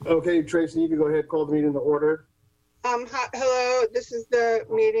Okay, Tracy, you can go ahead and call the meeting to order. Hello, this is the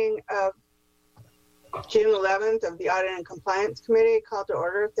meeting of June 11th of the Audit and Compliance Committee. Call to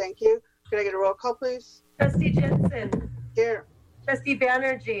order. Thank you. Can I get a roll call, please? Trustee Jensen. Here. Trustee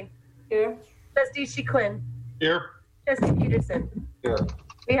Banerjee. Here. Trustee Chiquin. Here. Trustee Peterson. Here.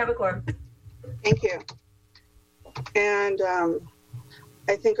 We have a quorum. Thank you. And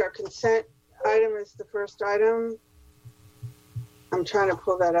I think our consent item is the first item. I'm trying to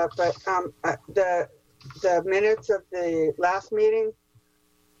pull that up, but the minutes of the last meeting.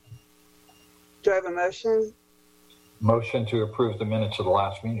 Do I have a motion? Motion to approve the minutes of the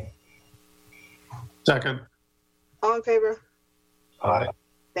last meeting. Second. All in favor? Aye.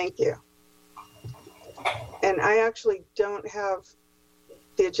 Thank you. And I actually don't have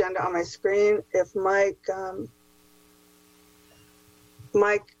the agenda on my screen. If Mike,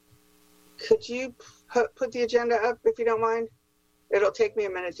 could you put the agenda up if you don't mind? It'll take me a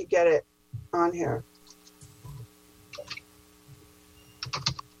minute to get it on here.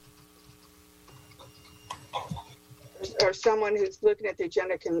 Or someone who's looking at the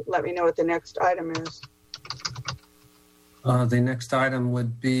agenda can let me know what the next item is. The next item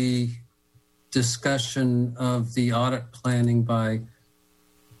would be discussion of the audit planning by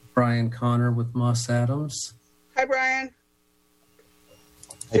Brian Connor with Moss Adams. Hi, Brian.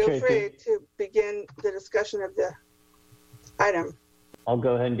 Feel free to begin the discussion of the item. I'll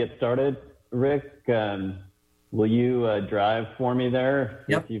go ahead and get started. Rick, will you drive for me there?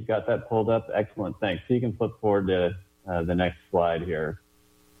 Yep. If you've got that pulled up, excellent, thanks. So you can flip forward to the next slide here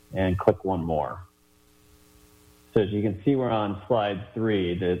and click one more. So as you can see, we're on slide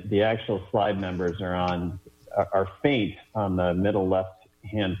 3. The actual slide numbers are faint on the middle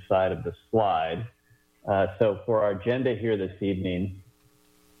left-hand side of the slide. So for our agenda here this evening,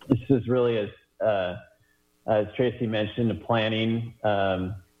 this is really, as Tracy mentioned, a planning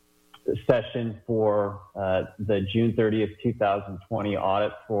session for the June 30th, 2020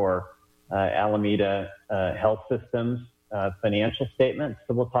 audit for Alameda Health Systems financial statements.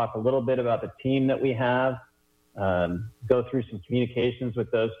 So we'll talk a little bit about the team that we have, go through some communications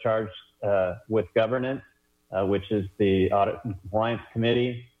with those charged with governance, which is the Audit and Compliance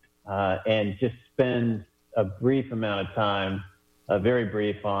Committee, and just spend a brief amount of time, very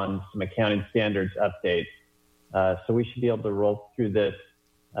brief, on some accounting standards updates. So we should be able to roll through this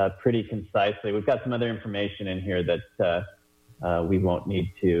pretty concisely. We've got some other information in here that we won't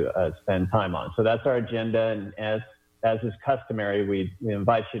need to spend time on. So that's our agenda, and as is customary, we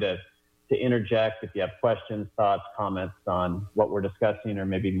invite you to interject if you have questions, thoughts, comments on what we're discussing, or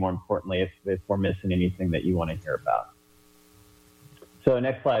maybe more importantly, if we're missing anything that you want to hear about. So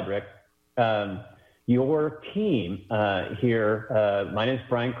next slide, Rick. Your team here, my name is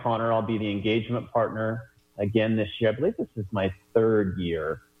Brian Connor. I'll be the engagement partner again this year. I believe this is my 3rd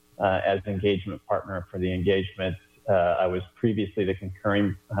year as engagement partner for the engagement. I was previously the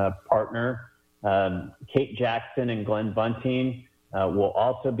concurring partner. Kate Jackson and Glenn Bunting will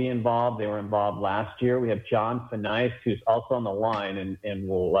also be involved. They were involved last year. We have John Fenice, who's also on the line and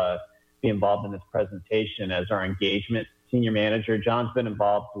will be involved in this presentation as our engagement senior manager. John's been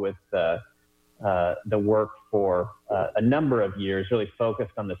involved with the work for a number of years, really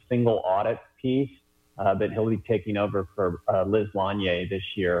focused on the single audit piece, but he'll be taking over for Liz Lanier this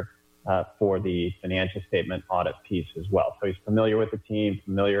year for the financial statement audit piece as well. So he's familiar with the team,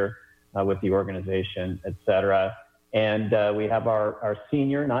 familiar with the organization, et cetera. And we have our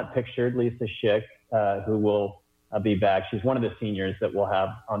senior, not pictured, Lisa Schick, who will be back. She's one of the seniors that we'll have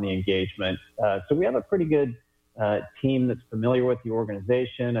on the engagement. So we have a pretty good team that's familiar with the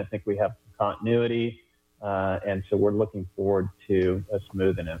organization. I think we have some continuity. And so we're looking forward to a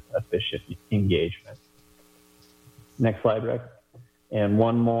smooth and efficient engagement. Next slide, Rick. And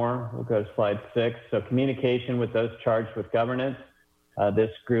one more, we'll go to slide 6. So communication with those charged with governance.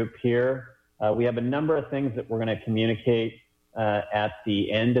 This group here, we have a number of things that we're going to communicate at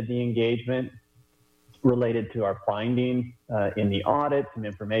the end of the engagement related to our findings in the audit, some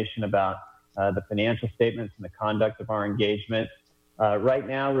information about the financial statements and the conduct of our engagement. Right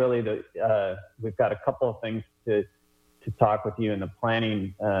now, really, we've got a couple of things to talk with you in the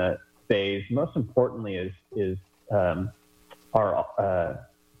planning phase. Most importantly is our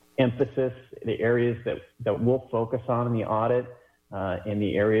emphasis, the areas that we'll focus on in the audit, in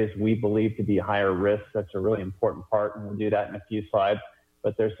the areas we believe to be higher risk. That's a really important part, and we'll do that in a few slides.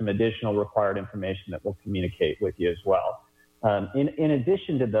 But there's some additional required information that we'll communicate with you as well. In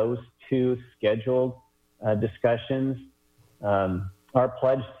addition to those 2 scheduled discussions, our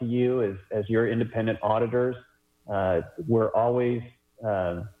pledge to you as your independent auditors, we're always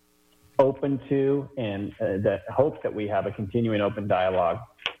open to and the hope that we have a continuing open dialogue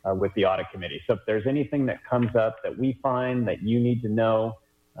with the audit committee. So if there's anything that comes up that we find that you need to know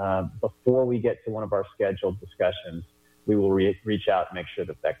before we get to one of our scheduled discussions, we will reach out and make sure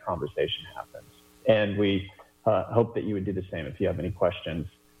that that conversation happens. And we hope that you would do the same if you have any questions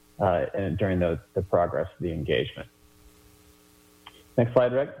and during the progress of the engagement. Next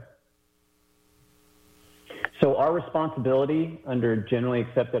slide, Rick. So our responsibility under generally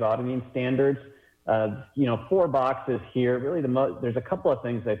accepted auditing standards, 4 boxes here. Really, there's a couple of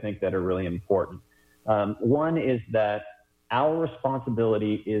things I think that are really important. One is that our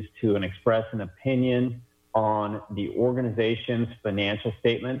responsibility is to express an opinion on the organization's financial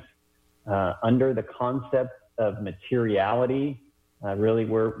statements under the concept of materiality. Really,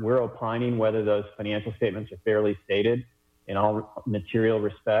 we're opining whether those financial statements are fairly stated in all material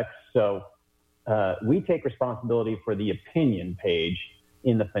respects. So we take responsibility for the opinion page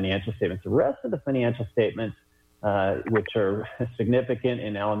in the financial statements. The rest of the financial statements, which are significant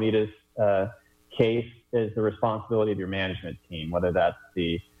in Alameda's case, is the responsibility of your management team, whether that's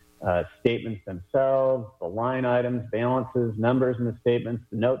the statements themselves, the line items, balances, numbers in the statements,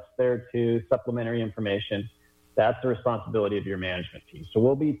 the notes there too, supplementary information. That's the responsibility of your management team. So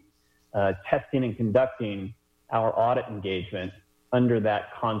we'll be testing and conducting our audit engagement under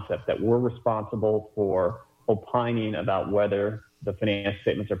that concept that we're responsible for opining about whether the financial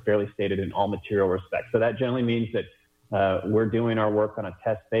statements are fairly stated in all material respects. So that generally means that we're doing our work on a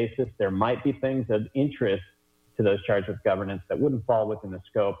test basis. There might be things of interest to those charged with governance that wouldn't fall within the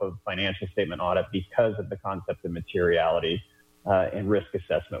scope of financial statement audit because of the concept of materiality and risk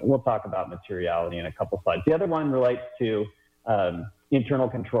assessment. We'll talk about materiality in a couple slides. The other one relates to internal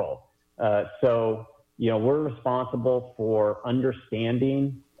control. We're responsible for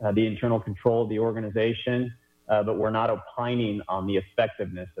understanding the internal control of the organization, but we're not opining on the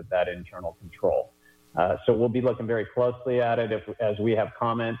effectiveness of that internal control. So we'll be looking very closely at it as we have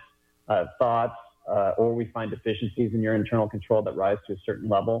comments, thoughts, or we find deficiencies in your internal control that rise to a certain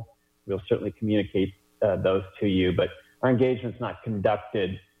level. We'll certainly communicate those to you, but our engagement's not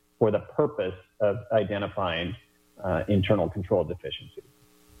conducted for the purpose of identifying internal control deficiencies.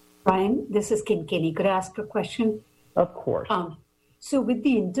 Brian, this is Kinkini. Could I ask a question? Of course. So with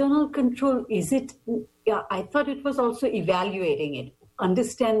the internal control, I thought it was also evaluating it,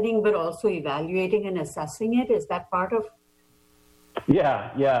 understanding, but also evaluating and assessing it. Is that part of?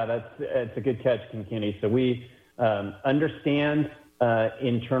 Yeah, it's a good catch, Kinkini. So we understand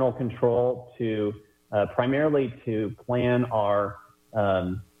internal control to primarily to plan our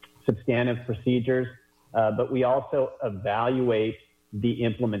substantive procedures, but we also evaluate the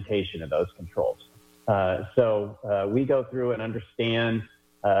implementation of those controls. So we go through and understand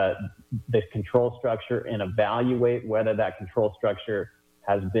the control structure and evaluate whether that control structure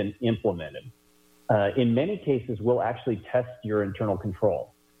has been implemented. In many cases, we'll actually test your internal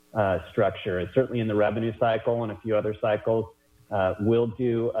control structure. And certainly in the revenue cycle and a few other cycles, we'll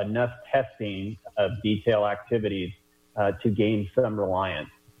do enough testing of detail activities to gain some reliance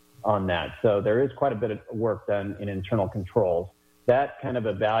on that. So there is quite a bit of work done in internal controls. That kind of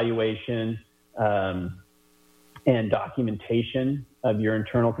evaluation and documentation of your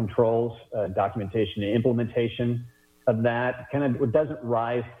internal controls, documentation and implementation of that kind of doesn't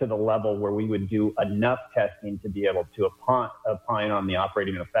rise to the level where we would do enough testing to be able to opine on the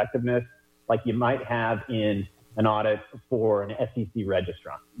operating effectiveness like you might have in an audit for an SEC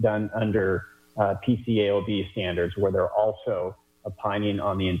registrant done under PCAOB standards where they're also opining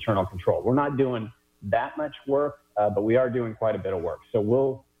on the internal control. We're not doing that much work, but we are doing quite a bit of work. So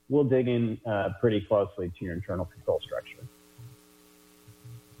we'll dig in pretty closely to your internal control structure.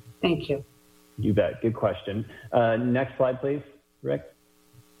 Thank you. You bet. Good question. Next slide, please, Rick.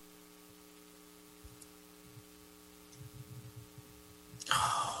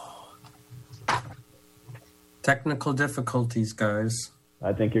 Technical difficulties, guys.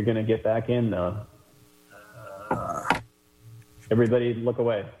 I think you're going to get back in, though. Everybody look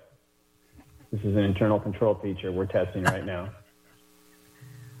away. This is an internal control feature we're testing right now.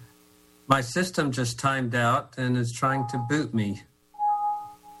 My system just timed out and is trying to boot me.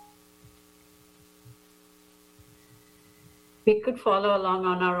 We could follow along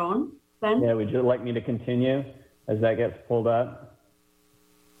on our own then? Yeah, would you like me to continue as that gets pulled up?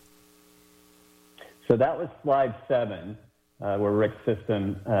 So that was slide 7, where Rick's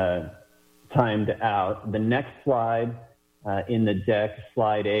system timed out. The next slide in the deck,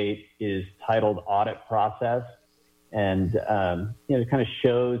 slide 8, is titled Audit Process. And it kind of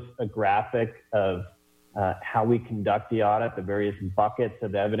shows a graphic of how we conduct the audit, the various buckets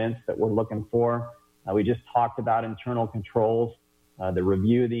of evidence that we're looking for. We just talked about internal controls, the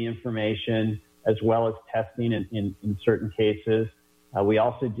review of the information, as well as testing in certain cases. We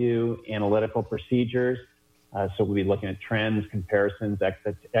also do analytical procedures. So we'll be looking at trends, comparisons,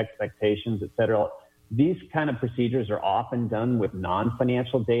 expectations, et cetera. These kind of procedures are often done with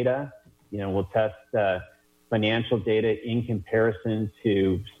non-financial data. We'll test financial data in comparison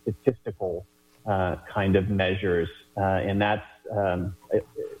to statistical kind of measures. And that's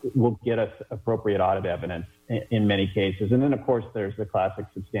will get us appropriate audit evidence in many cases. And then, of course, there's the classic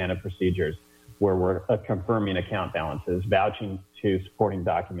substantive procedures where we're confirming account balances, vouching to supporting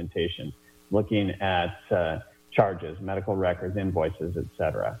documentation, looking at charges, medical records, invoices, et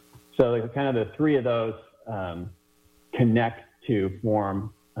cetera. So kind of the three of those connect to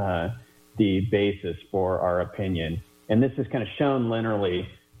form the basis for our opinion. And this is kind of shown linearly,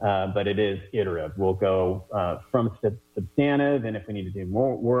 but it is iterative. We'll go from substantive, and if we need to do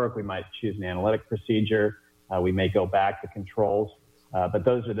more work, we might choose an analytic procedure. We may go back to controls, but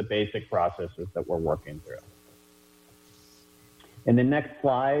those are the basic processes that we're working through. And the next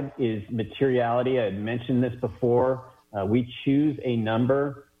slide is materiality. I had mentioned this before. We choose a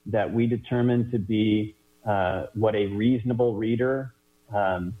number that we determine to be what a reasonable reader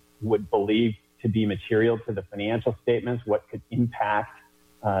would believe to be material to the financial statements, what could impact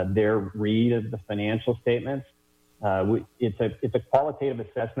their read of the financial statements. It's a qualitative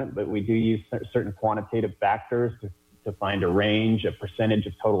assessment, but we do use certain quantitative factors to find a range, a percentage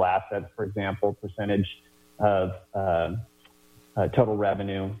of total assets, for example, percentage of total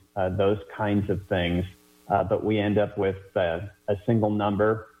revenue, those kinds of things. But we end up with a single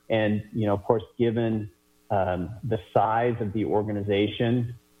number. And, of course, given the size of the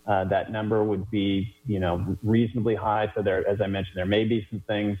organization, that number would be, reasonably high. So there, as I mentioned, there may be some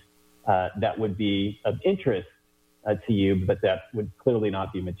things that would be of interest to you, but that would clearly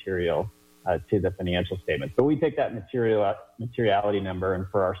not be material to the financial statement. So we take that materiality number, and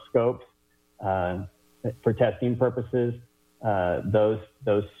for our scopes, for testing purposes,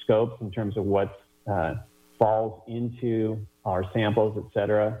 those scopes in terms of what falls into our samples, et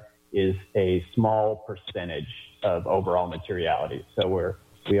cetera, is a small percentage of overall materiality. So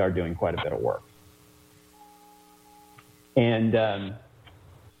we are doing quite a bit of work. And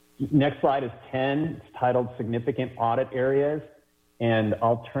next slide is 10. It's titled Significant Audit Areas. And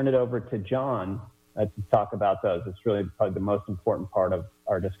I'll turn it over to John to talk about those. It's really probably the most important part of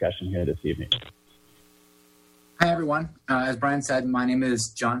our discussion here this evening. Hi, everyone. As Brian said, my name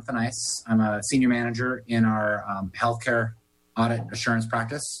is John Fenice. I'm a senior manager in our healthcare audit assurance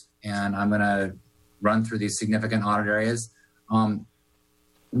practice, and I'm going to run through these significant audit areas.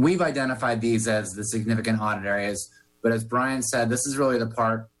 We've identified these as the significant audit areas, but as Brian said, this is really the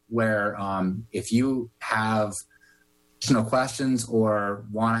part where if you have additional questions or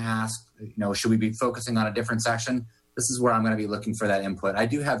want to ask, should we be focusing on a different section, this is where I'm going to be looking for that input. I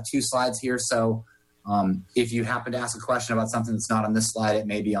do have 2 slides here, so if you happen to ask a question about something that's not on this slide, it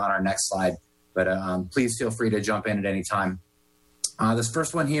may be on our next slide, but please feel free to jump in at any time. This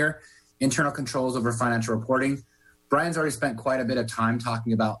first one here, internal controls over financial reporting. Brian's already spent quite a bit of time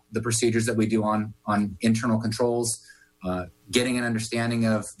talking about the procedures that we do on internal controls, getting an understanding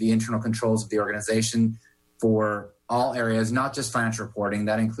of the internal controls of the organization for all areas, not just financial reporting.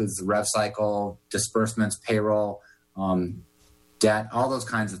 That includes the rev cycle, disbursements, payroll, debt, all those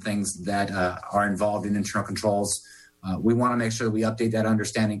kinds of things that are involved in internal controls. We want to make sure that we update that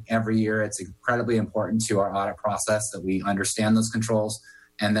understanding every year. It's incredibly important to our audit process that we understand those controls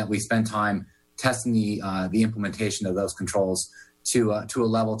and that we spend time testing the implementation of those controls to a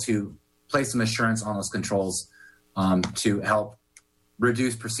level to place some assurance on those controls to help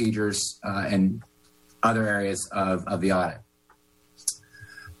reduce procedures and other areas of the audit.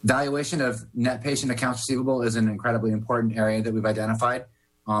 Valuation of net patient accounts receivable is an incredibly important area that we've identified.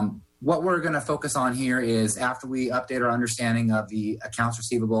 What we're going to focus on here is after we update our understanding of the accounts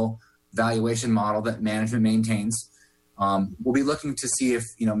receivable valuation model that management maintains, we'll be looking to see if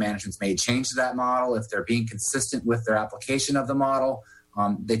management's made change to that model, if they're being consistent with their application of the model.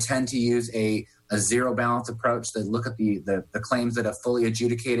 They tend to use a zero balance approach. They look at the claims that have fully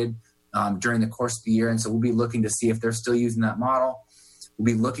adjudicated during the course of the year, and so we'll be looking to see if they're still using that model.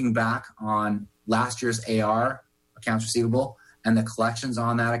 We'll be looking back on last year's AR, accounts receivable, and the collections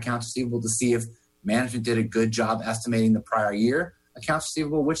on that accounts receivable to see if management did a good job estimating the prior year accounts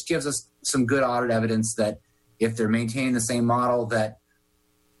receivable, which gives us some good audit evidence that if they're maintaining the same model, that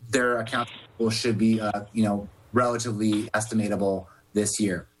their accounts receivable should be, relatively estimatable this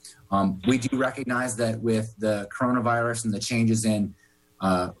year. We do recognize that with the coronavirus and the changes in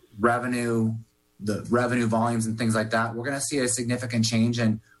revenue, the revenue volumes and things like that, we're going to see a significant change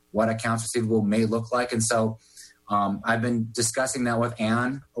in what accounts receivable may look like. And so I've been discussing that with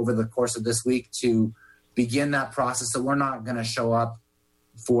Anne over the course of this week to begin that process. So we're not going to show up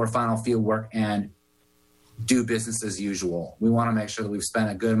for final field work and do business as usual. We want to make sure that we've spent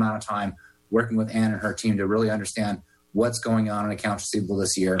a good amount of time working with Ann and her team to really understand what's going on in accounts receivable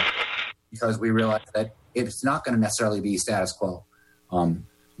this year, because we realize that it's not going to necessarily be status quo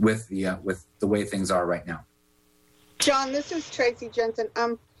with the way things are right now. John, this is Tracy Jensen.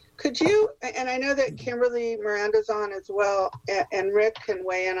 Could you, and I know that Kimberly Miranda's on as well, and Rick can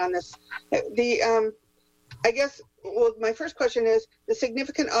weigh in on this. I guess, well, my first question is, the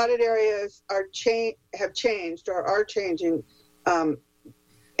significant audit areas have changed or are changing.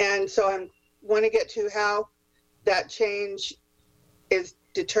 And so I want to get to how that change is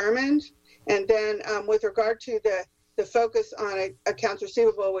determined. And then with regard to the focus on accounts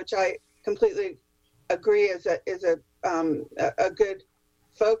receivable, which I completely agree is a good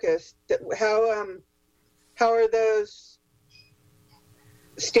focus, how are those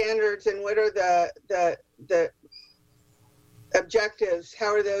standards and what are the objectives? How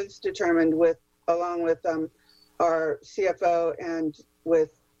are those determined along with our CFO and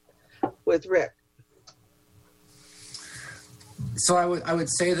with Rick? So I would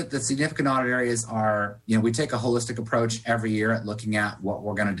say that the significant audit areas are, we take a holistic approach every year at looking at what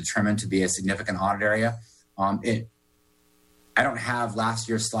we're going to determine to be a significant audit area. I don't have last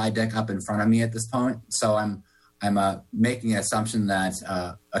year's slide deck up in front of me at this point, so I'm making an assumption that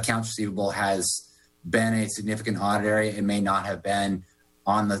accounts receivable has been a significant audit area. It may not have been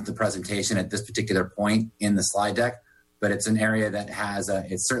on the presentation at this particular point in the slide deck, but it's an area that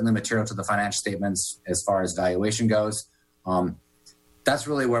it's certainly material to the financial statements as far as valuation goes. That's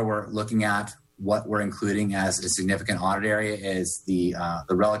really where we're looking at what we're including as a significant audit area is the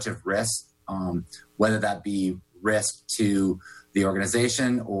relative risk, whether that be risk to the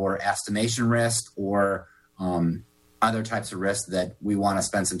organization or estimation risk or other types of risks that we want to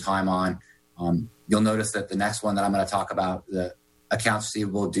spend some time on. You'll notice that the next one that I'm going to talk about, the accounts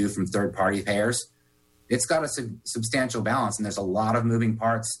receivable due from third-party payers, it's got a substantial balance, and there's a lot of moving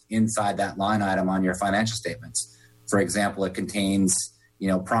parts inside that line item on your financial statements. For example, it contains,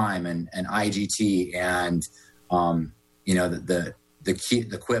 Prime and IGT and, the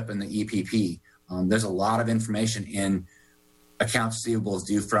QIP and the EPP. There's a lot of information in accounts receivables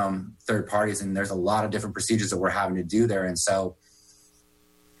due from third parties, and there's a lot of different procedures that we're having to do there. And so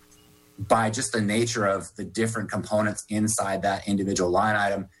by just the nature of the different components inside that individual line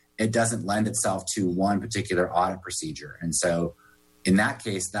item, it doesn't lend itself to one particular audit procedure. And so in that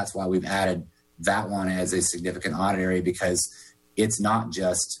case, that's why we've added that one as a significant audit area, because it's not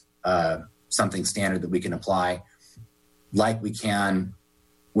just something standard that we can apply like we can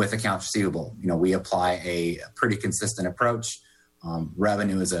with accounts receivable. We apply a pretty consistent approach.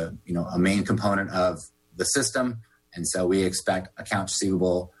 Revenue is a main component of the system. And so we expect accounts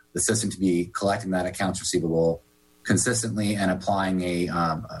receivable, the system, to be collecting that accounts receivable consistently and applying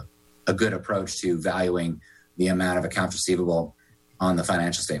a good approach to valuing the amount of accounts receivable on the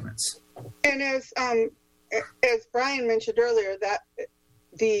financial statements. And as Brian mentioned earlier, that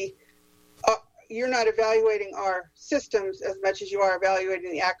you're not evaluating our systems as much as you are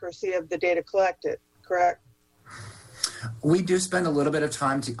evaluating the accuracy of the data collected, correct? We do spend a little bit of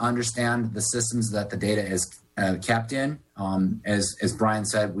time to understand the systems that the data is kept in. As Brian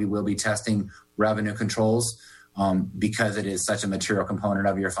said, we will be testing revenue controls because it is such a material component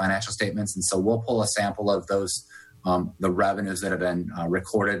of your financial statements. And so we'll pull a sample of those, the revenues that have been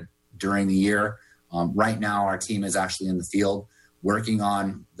recorded during the year. Right now, our team is actually in the field working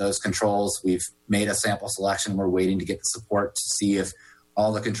on those controls. We've made a sample selection. We're waiting to get the support to see if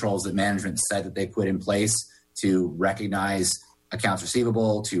all the controls that management said that they put in place to recognize accounts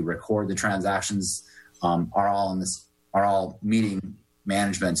receivable, to record the transactions, are all meeting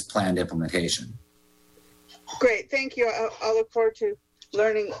management's planned implementation. Great, thank you. I'll look forward to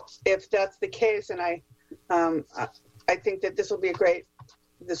learning if that's the case, and I think that this will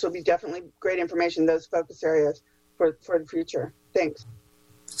be definitely great information, those focus areas for the future. Thanks.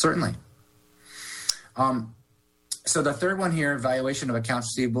 Certainly. So the third one here, valuation of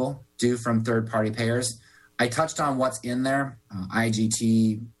accounts receivable due from third-party payers. I touched on what's in there,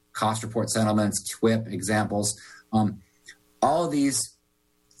 IGT, cost report settlements, QIP examples. All of these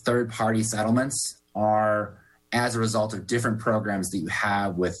third-party settlements are as a result of different programs that you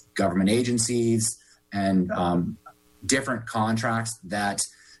have with government agencies and different contracts that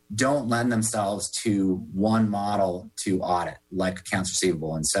don't lend themselves to one model to audit, like accounts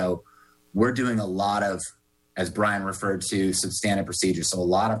receivable. And so we're doing a lot of, as Brian referred to, substantive procedures. So a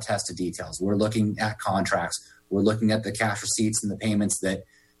lot of tested details. We're looking at contracts. We're looking at the cash receipts and the payments that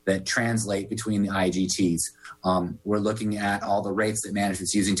that translate between the IGTs. We're looking at all the rates that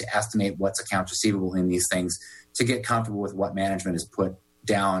management's using to estimate what's accounts receivable in these things to get comfortable with what management has put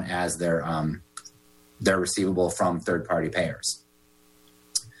down as their receivable from third-party payers.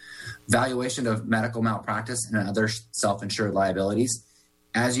 Valuation of medical malpractice and other self-insured liabilities.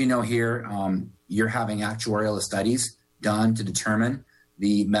 As you know here, you're having actuarial studies done to determine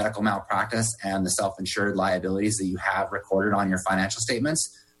the medical malpractice and the self-insured liabilities that you have recorded on your financial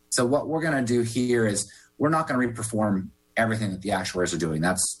statements. So what we're going to do here is we're not going to reperform everything that the actuaries are doing.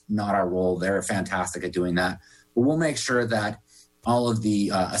 That's not our role. They're fantastic at doing that. But we'll make sure that all of the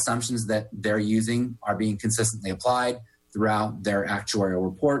assumptions that they're using are being consistently applied throughout their actuarial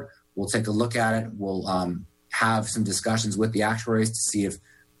report. We'll take a look at it. We'll have some discussions with the actuaries to see if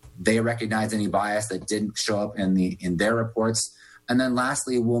they recognize any bias that didn't show up in their reports. And then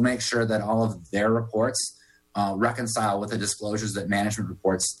lastly, we'll make sure that all of their reports reconcile with the disclosures that management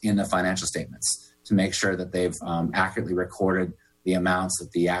reports in the financial statements to make sure that they've accurately recorded the amounts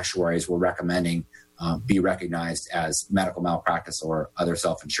that the actuaries were recommending be recognized as medical malpractice or other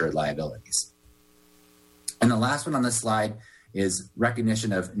self-insured liabilities. And the last one on this slide is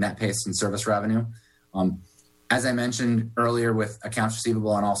recognition of net patient service revenue. As I mentioned earlier with accounts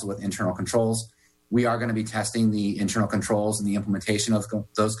receivable and also with internal controls, we are going to be testing the internal controls and the implementation of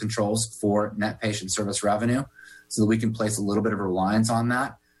those controls for net patient service revenue so that we can place a little bit of reliance on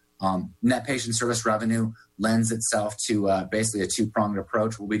that. Net patient service revenue lends itself to basically a two-pronged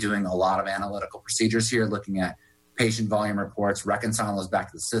approach. We'll be doing a lot of analytical procedures here, looking at patient volume reports, reconciling those back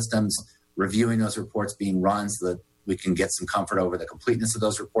to the systems, reviewing those reports being run so that we can get some comfort over the completeness of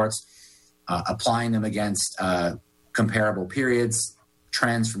those reports, applying them against comparable periods,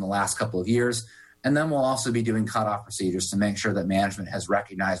 trends from the last couple of years. And then we'll also be doing cutoff procedures to make sure that management has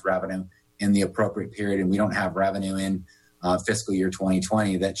recognized revenue in the appropriate period and we don't have revenue in fiscal year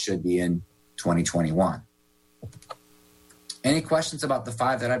 2020 that should be in 2021. Any questions about the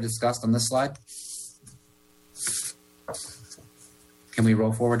 5 that I've discussed on this slide? Can we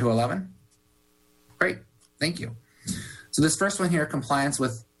roll forward to 11? Great, thank you. So this first one here, compliance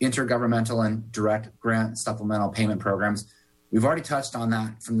with intergovernmental and direct grant supplemental payment programs. We've already touched on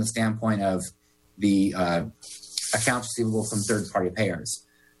that from the standpoint of the accounts receivable from third-party payers.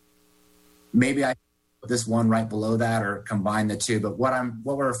 Maybe I put this one right below that or combine the two, but what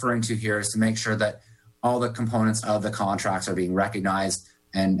we're referring to here is to make sure that all the components of the contracts are being recognized,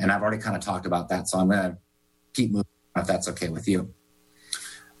 and I've already kind of talked about that, so I'm going to keep moving if that's okay with you.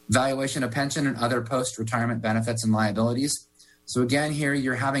 Valuation of pension and other post-retirement benefits and liabilities. So again, here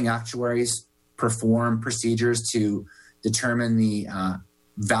you're having actuaries perform procedures to determine the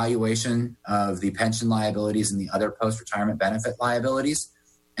valuation of the pension liabilities and the other post-retirement benefit liabilities.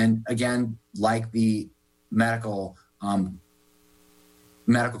 And again, like the medical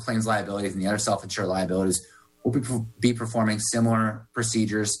claims liabilities and the other self-insured liabilities, we'll be performing similar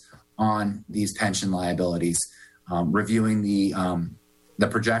procedures on these pension liabilities, reviewing the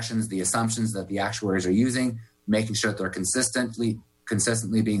projections, the assumptions that the actuaries are using, making sure that they're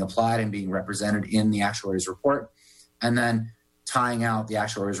consistently being applied and being represented in the actuary's report, and then tying out the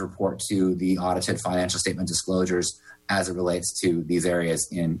actuary's report to the audited financial statement disclosures as it relates to these areas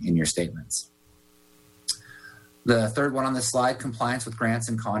in your statements. The third one on this slide, compliance with grants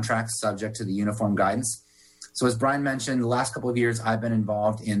and contracts subject to the uniform guidance. So as Brian mentioned, the last couple of years, I've been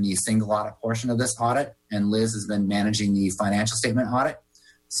involved in the single audit portion of this audit, and Liz has been managing the financial statement audit.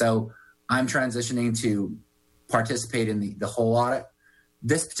 So I'm transitioning to participate in the whole audit.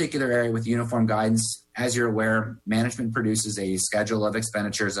 This particular area with uniform guidance, as you're aware, management produces a schedule of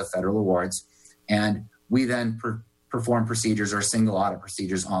expenditures of federal awards, and we then perform procedures or single audit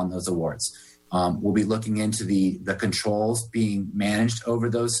procedures on those awards. We'll be looking into the controls being managed over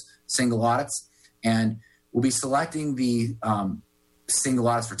those single audits, and we'll be selecting the single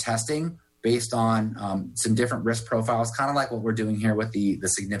audits for testing based on some different risk profiles, kind of like what we're doing here with the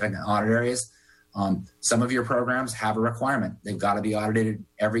significant audit areas. Some of your programs have a requirement. They've got to be audited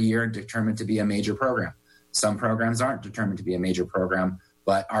every year and determined to be a major program. Some programs aren't determined to be a major program,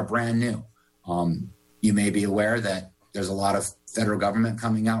 but are brand new. You may be aware that there's a lot of federal government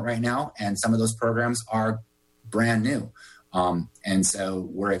coming out right now, and some of those programs are brand new. And so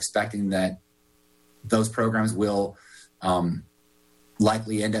we're expecting that those programs will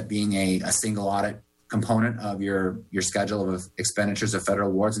likely end up being a single audit component of your schedule of expenditures of federal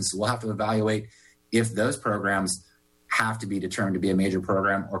awards. And so we'll have to evaluate if those programs have to be determined to be a major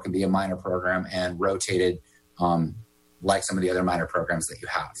program or can be a minor program and rotated like some of the other minor programs that you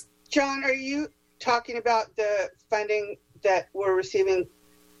have. John, are you talking about the funding that we're receiving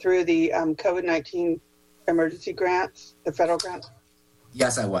through the COVID-19 emergency grants, the federal grants?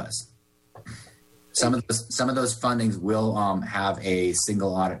 Yes, I was. Some of those fundings will have a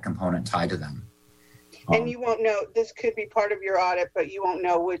single audit component tied to them. And you won't know, this could be part of your audit, but you won't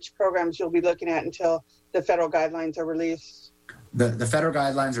know which programs you'll be looking at until the federal guidelines are released. The federal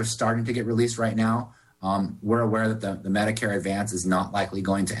guidelines are starting to get released right now. We're aware that the Medicare Advance is not likely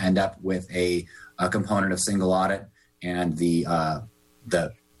going to end up with a component of single audit, and the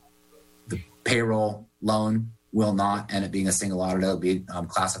payroll loan will not end up being a single audit. It'll be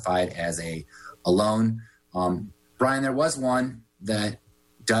classified as a loan. Brian, there was one that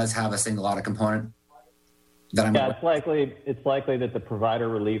does have a single audit component. It's likely that the provider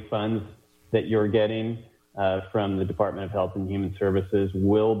relief funds that you're getting from the Department of Health and Human Services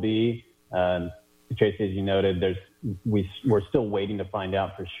will be, Tracy, as you noted, we're still waiting to find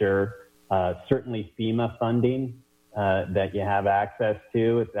out for sure. Certainly FEMA funding that you have access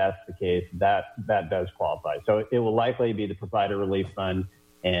to, if that's the case, that does qualify. So it will likely be the provider relief fund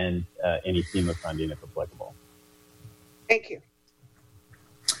and any FEMA funding if applicable. Thank you.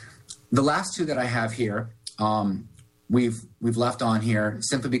 The last two that I have here, we've left on here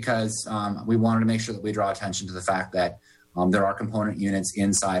simply because we wanted to make sure that we draw attention to the fact that there are component units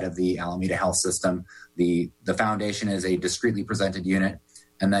inside of the Alameda Health System. The foundation is a discretely presented unit,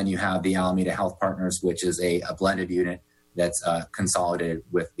 and then you have the Alameda Health Partners, which is a blended unit that's consolidated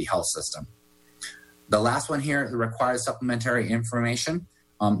with the health system. The last one here requires supplementary information.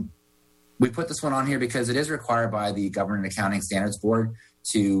 We put this one on here because it is required by the Government Accounting Standards Board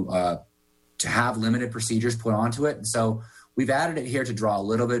to have limited procedures put onto it. And so we've added it here to draw a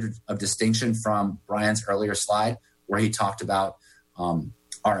little bit of distinction from Brian's earlier slide where he talked about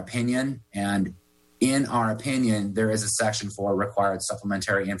our opinion. And in our opinion, there is a section for required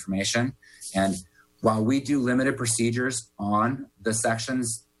supplementary information. And while we do limited procedures on the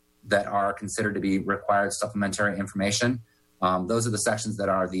sections that are considered to be required supplementary information, those are the sections that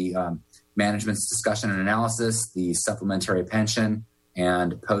are the management's discussion and analysis, the supplementary pension,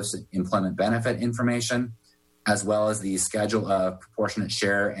 and post-employment benefit information, as well as the schedule of proportionate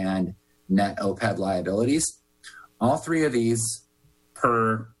share and net OPEB liabilities. All three of these,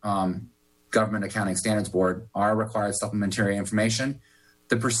 per Government Accounting Standards Board, are required supplementary information.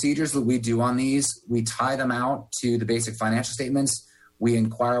 The procedures that we do on these, we tie them out to the basic financial statements. We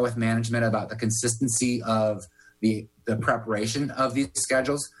inquire with management about the consistency of the preparation of these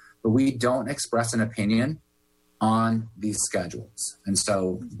schedules, but we don't express an opinion on these schedules. And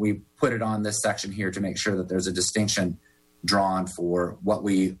so we put it on this section here to make sure that there's a distinction drawn for what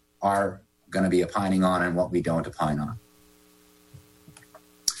we are going to be opining on and what we don't opine on.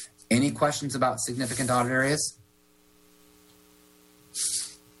 Any questions about significant audit areas?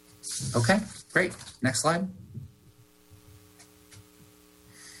 Okay, great. Next slide.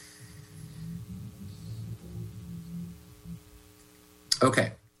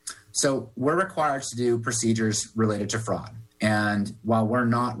 Okay. So we're required to do procedures related to fraud. And while we're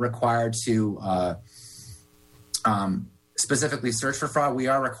not required to specifically search for fraud, we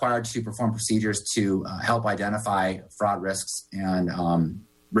are required to perform procedures to help identify fraud risks and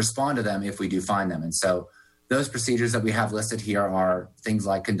respond to them if we do find them. And so those procedures that we have listed here are things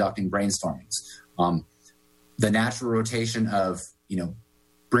like conducting brainstormings, the natural rotation of,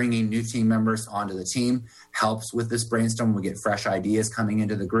 bringing new team members onto the team helps with this brainstorm. We get fresh ideas coming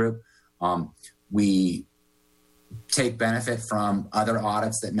into the group. We take benefit from other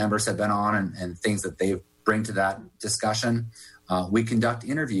audits that members have been on and things that they bring to that discussion. We conduct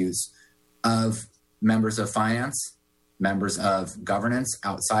interviews of members of finance, members of governance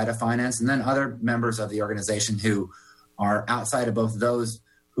outside of finance, and then other members of the organization who are outside of both those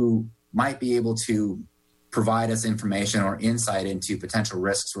who might be able to provide us information or insight into potential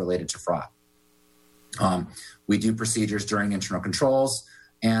risks related to fraud. We do procedures during internal controls,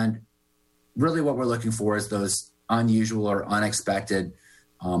 and really what we're looking for is those unusual or unexpected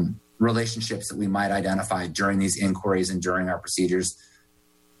relationships that we might identify during these inquiries and during our procedures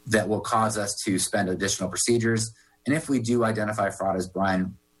that will cause us to spend additional procedures. And if we do identify fraud, as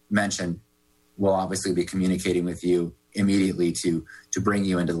Brian mentioned, we'll obviously be communicating with you immediately to bring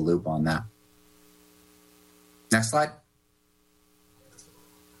you into the loop on that. Next slide.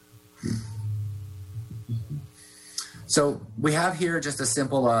 So we have here just a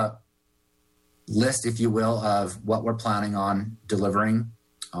simple list, if you will, of what we're planning on delivering.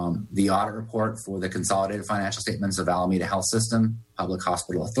 The audit report for the consolidated financial statements of Alameda Health System, Public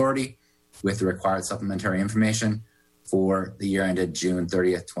Hospital Authority, with the required supplementary information for the year ended June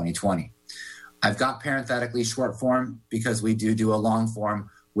 30th, 2020. I've got parenthetically short form because we do a long form,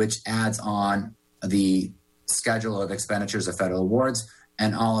 which adds on the schedule of expenditures of federal awards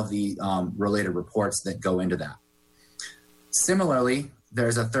and all of the related reports that go into that. Similarly,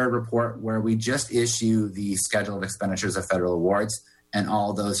 there's a third report where we just issue the schedule of expenditures of federal awards and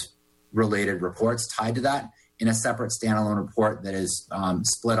all those related reports tied to that in a separate standalone report that is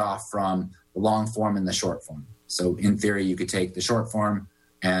split off from the long form and the short form. So in theory, you could take the short form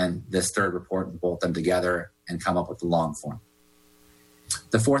and this third report and bolt them together and come up with the long form.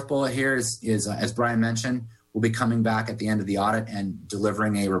 The fourth bullet here is as Brian mentioned, we'll be coming back at the end of the audit and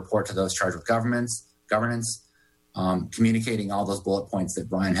delivering a report to those charged with governance, communicating all those bullet points that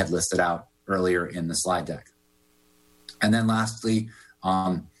Brian had listed out earlier in the slide deck. And then lastly,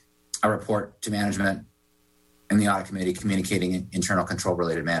 a report to management and the audit committee communicating internal control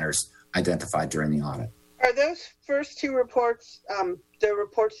related matters identified during the audit. Are those first two reports the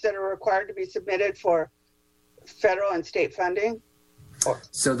reports that are required to be submitted for federal and state funding?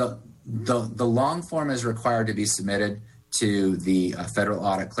 So the long form is required to be submitted to the Federal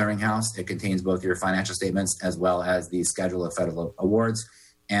Audit Clearinghouse. It contains both your financial statements as well as the schedule of federal awards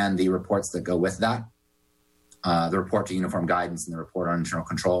and the reports that go with that, the report to uniform guidance and the report on internal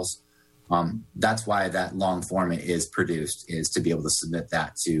controls. That's why that long form is produced, is to be able to submit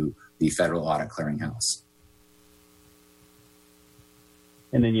that to the Federal Audit Clearinghouse.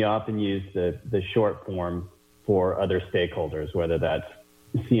 And then you often use the short form for other stakeholders, whether that's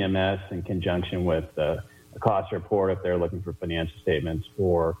CMS in conjunction with a cost report if they're looking for financial statements,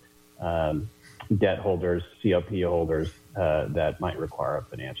 or debt holders, COP holders that might require a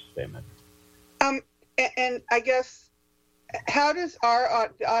financial statement. And I guess, how does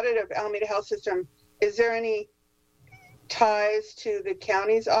the audit of Alameda Health System, is there any ties to the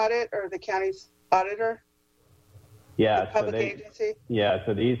county's audit or the county's auditor? Yeah, the public agency? Yeah,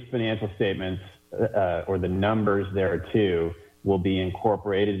 so these financial statements or the numbers there too will be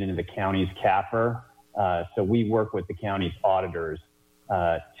incorporated into the county's CAFR. So we work with the county's auditors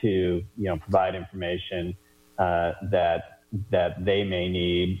to provide information that they may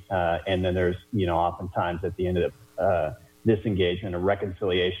need, and then there's oftentimes at the end of this engagement a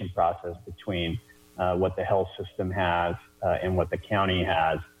reconciliation process between what the health system has and what the county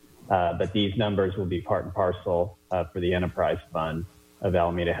has. But these numbers will be part and parcel for the enterprise fund of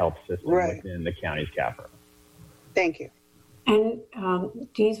Alameda Health System within the county's CAFR. Thank you. And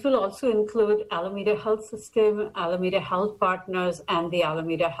these will also include Alameda Health System, Alameda Health Partners, and the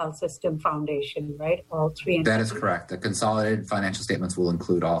Alameda Health System Foundation, right? All three entities? That is correct. The consolidated financial statements will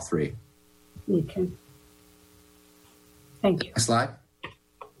include all three. Okay. Thank you. Next slide.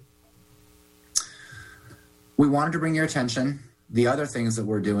 We wanted to bring your attention the other things that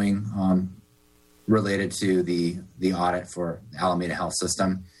we're doing related to the audit for Alameda Health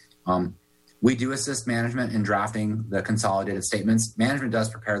System. We do assist management in drafting the consolidated statements. Management does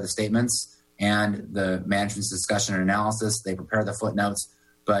prepare the statements and the management's discussion and analysis. They prepare the footnotes,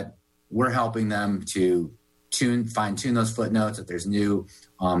 but we're helping them to fine-tune those footnotes. If there's new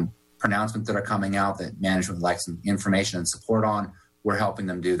pronouncements that are coming out that management would like some information and support on, we're helping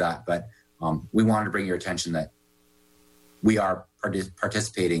them do that. But we wanted to bring your attention that we are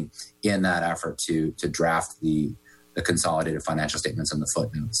participating in that effort to draft the consolidated financial statements and the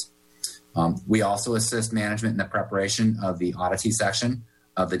footnotes. We also assist management in the preparation of the auditee section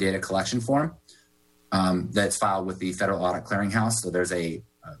of the data collection form that's filed with the Federal Audit Clearinghouse. So there's a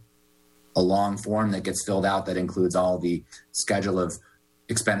long form that gets filled out that includes all the schedule of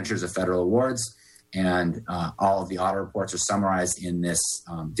expenditures of federal awards, and all of the audit reports are summarized in this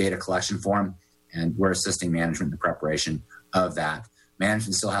data collection form, and we're assisting management in the preparation of that.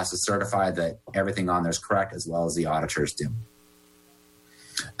 Management still has to certify that everything on there is correct, as well as the auditors do.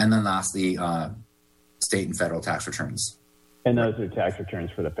 And then lastly, state and federal tax returns. And those are tax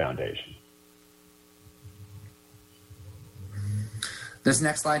returns for the foundation. This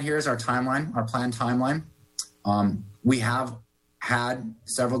next slide here is our timeline, our planned timeline. We have had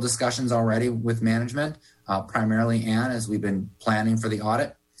several discussions already with management, primarily Ann, as we've been planning for the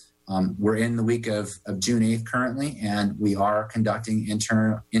audit. We're in the week of June 8th currently, and we are conducting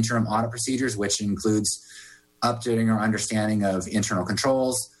interim audit procedures, which includes updating our understanding of internal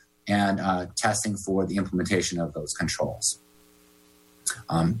controls and testing for the implementation of those controls.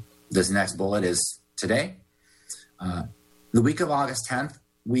 This next bullet is today. The week of August 10th,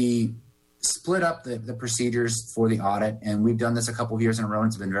 we split up the procedures for the audit, and we've done this a couple of years in a row, and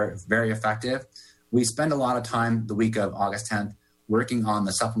it's been very, very effective. We spend a lot of time the week of August 10th working on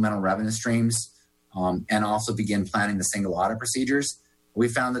the supplemental revenue streams and also begin planning the single audit procedures. We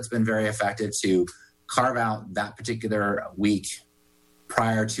found that's been very effective to carve out that particular week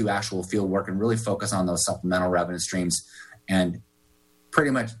prior to actual field work and really focus on those supplemental revenue streams and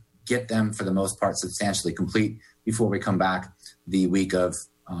pretty much get them, for the most part, substantially complete before we come back the week of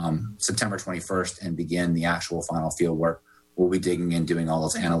September 21st and begin the actual final field work we'll be digging in, doing all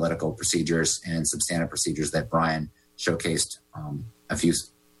those analytical procedures and substantive procedures that Brian showcased a few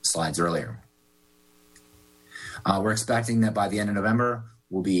slides earlier. We're expecting that by the end of November,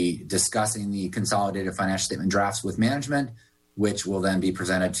 we'll be discussing the consolidated financial statement drafts with management, which will then be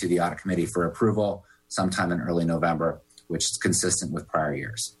presented to the audit committee for approval sometime in early November, which is consistent with prior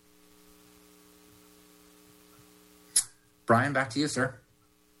years. Brian, back to you, sir.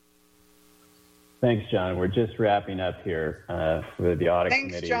 Thanks, John. We're just wrapping up here for the audit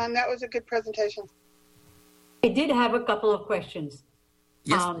committee. Thanks, John. That was a good presentation. I did have a couple of questions.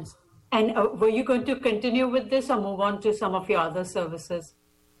 Yes, please. And were you going to continue with this or move on to some of your other services?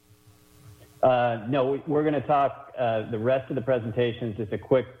 No, we're going to talk the rest of the presentation, just a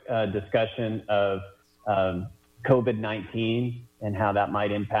quick discussion of COVID-19 and how that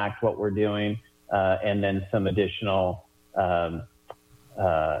might impact what we're doing, and then some additional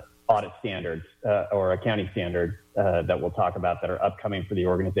audit standards or accounting standards that we'll talk about that are upcoming for the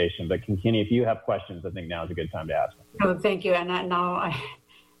organization. But continue, if you have questions, I think now is a good time to ask them. Oh, thank you. And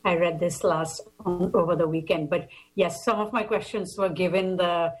I read this over the weekend, but yes, some of my questions were given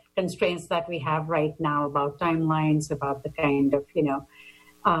the constraints that we have right now about timelines, about the kind of,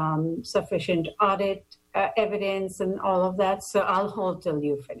 sufficient audit evidence and all of that. So I'll hold till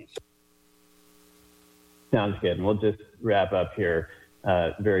you finish. Sounds good. And we'll just wrap up here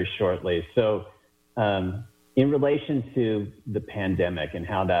very shortly. So in relation to the pandemic and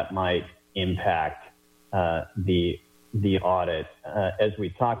how that might impact the audit, as we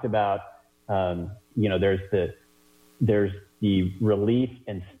talked about, there's the relief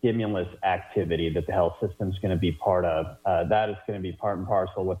and stimulus activity that the health system is going to be part of. That is going to be part and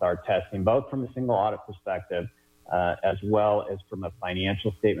parcel with our testing, both from a single audit perspective, as well as from a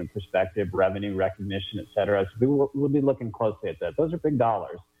financial statement perspective, revenue recognition, et cetera. So we'll be looking closely at that. Those are big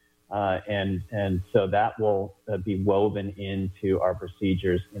dollars. And so that will be woven into our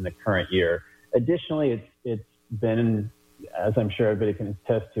procedures in the current year. Additionally, it's been, as I'm sure everybody can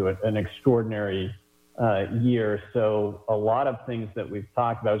attest to it, an extraordinary year. So a lot of things that we've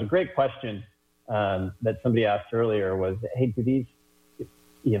talked about. It was a great question that somebody asked earlier was, hey, do these,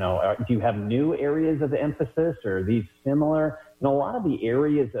 do you have new areas of emphasis, or are these similar? And a lot of the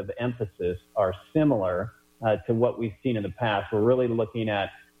areas of emphasis are similar to what we've seen in the past. We're really looking at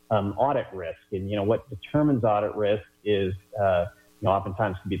audit risk, and what determines audit risk is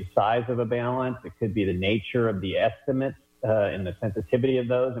oftentimes could be the size of a balance. It could be the nature of the estimates and the sensitivity of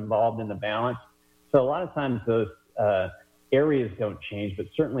those involved in the balance. So a lot of times those areas don't change, but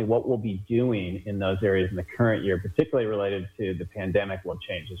certainly what we'll be doing in those areas in the current year, particularly related to the pandemic, will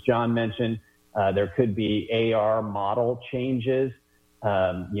change. As John mentioned, there could be AR model changes.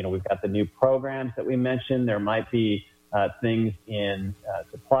 We've got the new programs that we mentioned. There might be things in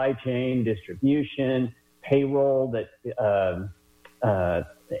supply chain, distribution, payroll that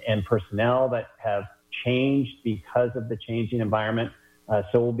and personnel that have changed because of the changing environment.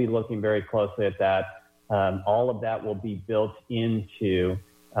 So we'll be looking very closely at that. All of that will be built into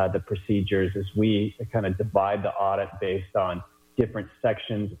the procedures as we kind of divide the audit based on different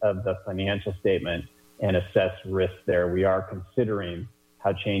sections of the financial statement and assess risk there. We are considering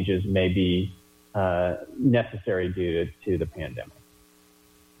how changes may be necessary due to the pandemic.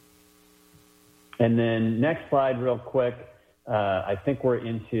 And then next slide real quick. I think we're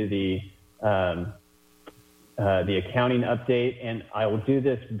into the accounting update, and I will do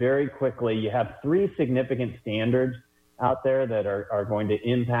this very quickly. You have 3 significant standards out there that are going to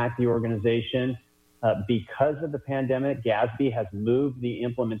impact the organization. Because of the pandemic, GASB has moved the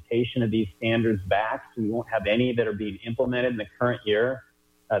implementation of these standards back, so we won't have any that are being implemented in the current year.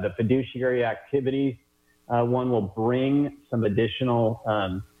 The fiduciary activity one will bring some additional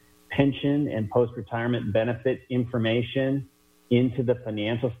pension and post-retirement benefit information into the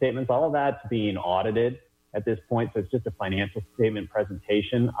financial statements. All of that's being audited at this point, so it's just a financial statement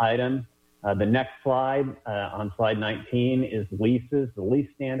presentation item. The next slide, on slide 19, is leases. The lease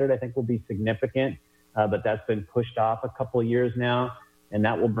standard, I think, will be significant, but that's been pushed off a couple of years now, and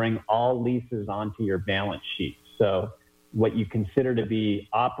that will bring all leases onto your balance sheet. So what you consider to be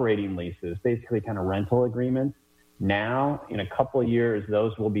operating leases, basically kind of rental agreements, now, in a couple of years,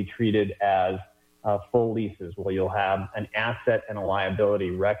 those will be treated as full leases, where you'll have an asset and a liability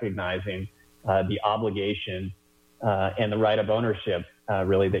recognizing the obligation and the right of ownership,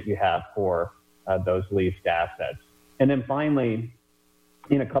 really, that you have for those leased assets. And then finally,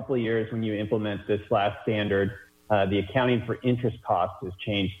 in a couple of years, when you implement this last standard, the accounting for interest costs has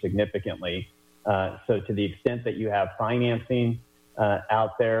changed significantly. So to the extent that you have financing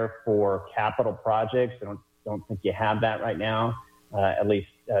out there for capital projects, I don't think you have that right now. at least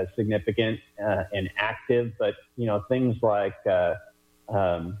significant and active. But things like ERP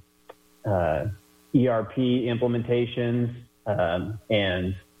implementations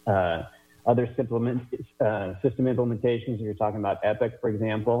and other system implementations. If you're talking about Epic, for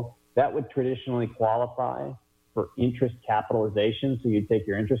example, that would traditionally qualify for interest capitalization. So you'd take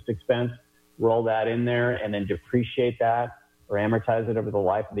your interest expense, roll that in there, and then depreciate that or amortize it over the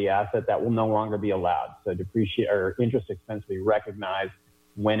life of the asset. That will no longer be allowed. So interest expense will be recognized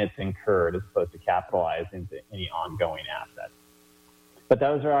when it's incurred as opposed to capitalized into any ongoing asset. But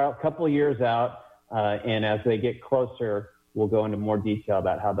those are a couple of years out, and as they get closer, we'll go into more detail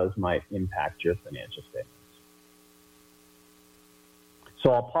about how those might impact your financial statements.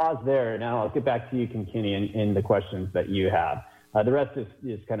 So I'll pause there. Now I'll get back to you, Kinkini, in the questions that you have. The rest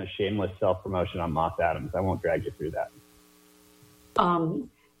is kind of shameless self-promotion on Moss Adams. I won't drag you through that.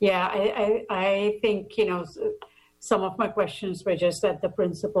 I think, some of my questions were just that the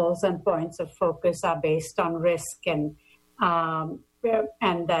principles and points of focus are based on risk and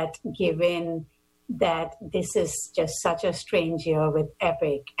that given that this is just such a strange year with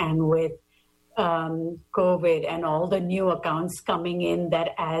Epic and with COVID and all the new accounts coming in,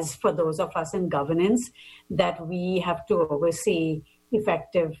 that as for those of us in governance, that we have to oversee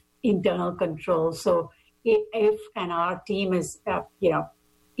effective internal control. So and our team is,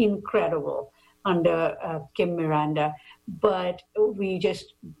 incredible under Kim Miranda, but we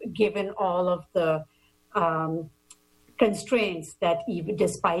just, given all of the constraints that even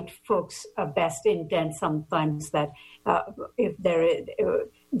despite folks' best intent, sometimes that if there is,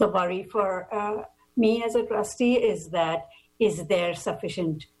 the worry for me as a trustee is that, is there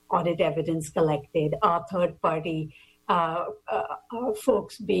sufficient audit evidence collected? Are third-party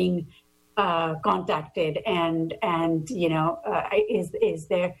folks being contacted and is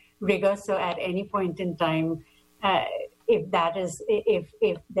there rigor? So at any point in time, if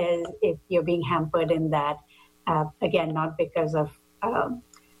you're being hampered in that, again, not because of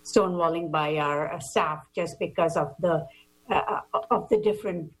stonewalling by our staff, just because of the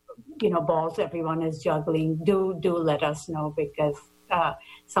different balls everyone is juggling, do let us know, because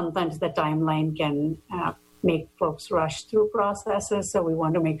sometimes the timeline can make folks rush through processes. So we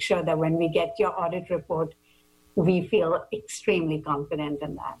want to make sure that when we get your audit report, we feel extremely confident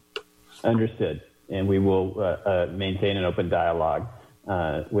in that. Understood. And we will maintain an open dialogue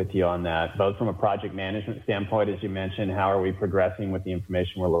with you on that, both from a project management standpoint, as you mentioned, how are we progressing with the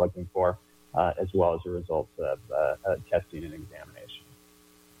information we're looking for, as well as the results of testing and examination.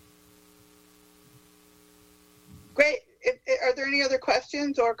 Great. Are there any other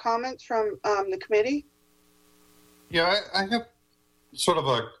questions or comments from the committee? Yeah, I have sort of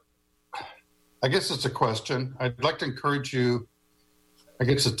I guess it's a question. I'd like to encourage you, I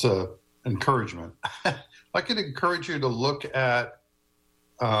guess it's a encouragement. I could encourage you to look at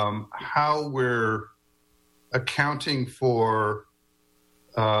how we're accounting for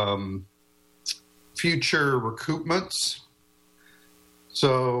future recoupments.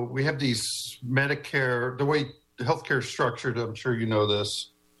 So we have these Medicare, the way healthcare is structured, I'm sure you know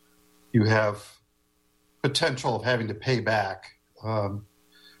this, you have potential of having to pay back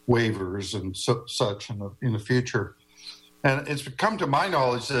waivers and such in the future. And it's come to my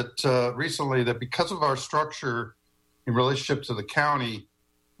knowledge that recently that because of our structure in relationship to the county,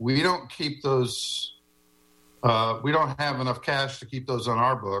 we don't keep those, we don't have enough cash to keep those on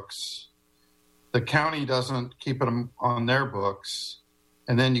our books. The county doesn't keep them on their books.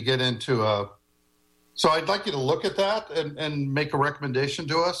 And then you get into so I'd like you to look at that and make a recommendation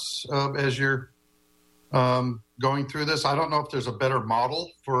to us as you're going through this. I don't know if there's a better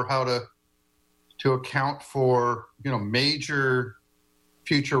model for how to account for, major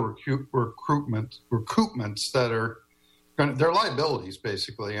future recoupments that are they're liabilities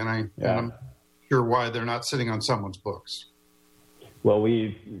basically. And I'm sure why they're not sitting on someone's books. Well,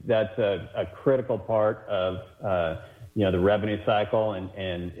 that's a critical part of, the revenue cycle,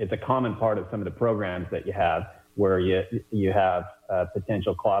 and it's a common part of some of the programs that you have where you have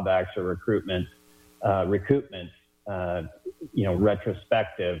potential clawbacks or recoupments,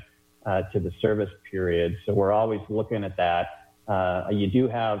 retrospective to the service period. So we're always looking at that. You do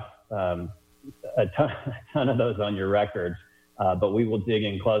have a ton of those on your records, but we will dig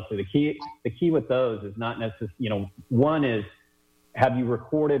in closely. The key with those is not necessarily, one is, have you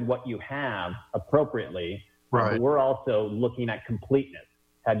recorded what you have appropriately? Right. But we're also looking at completeness.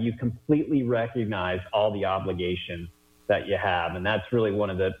 Have you completely recognized all the obligations that you have? And that's really one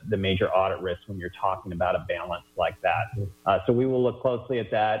of the major audit risks when you're talking about a balance like that. So we will look closely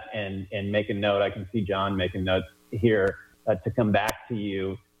at that and make a note. I can see John making notes here to come back to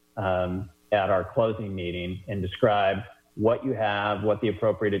you at our closing meeting and describe what you have, what the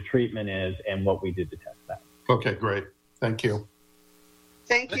appropriate treatment is, and what we did to test that. Okay, great. Thank you.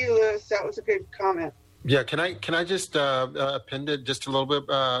 Thank you, Louis. That was a good comment. Yeah, can I just append it just a little bit,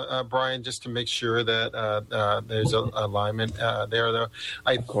 Brian, just to make sure that there's a alignment there, though.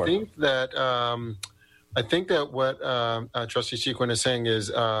 I think that what Trustee Sequin is saying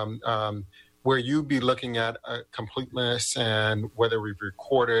is where you be looking at completeness and whether we've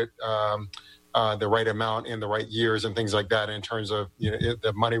recorded the right amount in the right years and things like that in terms of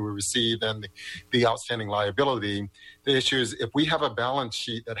the money we received and the outstanding liability. The issue is if we have a balance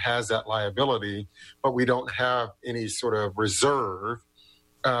sheet that has that liability, but we don't have any sort of reserve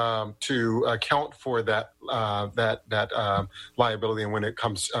to account for that liability and when it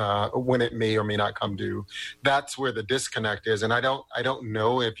comes, when it may or may not come due, that's where the disconnect is. And I don't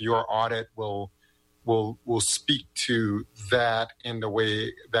know if your audit will speak to that in the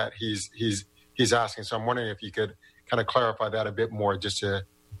way that he's asking. So I'm wondering if you could kind of clarify that a bit more, just to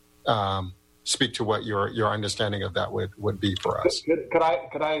speak to what your understanding of that would be for us. Could I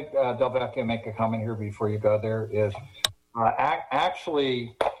Delvecchio, make a comment here before you go there? Is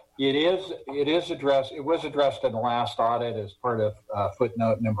actually it is addressed. It was addressed in the last audit as part of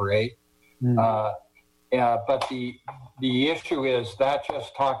footnote number 8. But the issue is that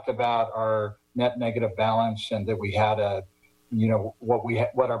just talked about our net negative balance and that we had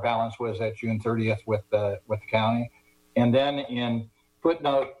what our balance was at June 30th with the county, and then in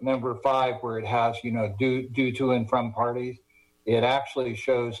footnote number 5 where it has due to and from parties, it actually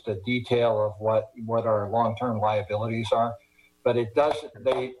shows the detail of what our long-term liabilities are, but it doesn't.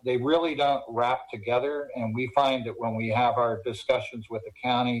 They really don't wrap together, and we find that when we have our discussions with the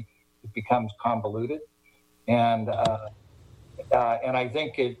county, it becomes convoluted, and I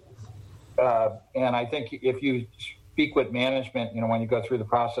think if you speak with management, when you go through the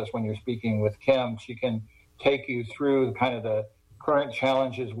process, when you're speaking with Kim, she can take you through kind of the current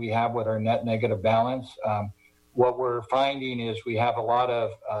challenges we have with our net negative balance. What we're finding is we have a lot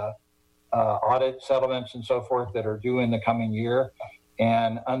of audit settlements and so forth that are due in the coming year.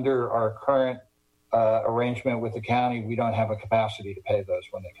 And under our current arrangement with the county, we don't have a capacity to pay those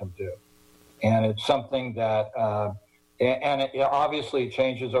when they come due. And it's something that, and it obviously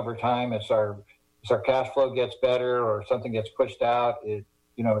changes over time as our cash flow gets better or something gets pushed out. It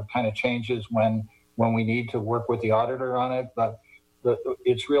kind of changes when we need to work with the auditor on it. But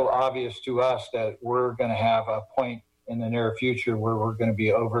it's real obvious to us that we're going to have a point in the near future where we're going to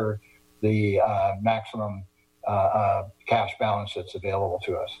be over the maximum cash balance that's available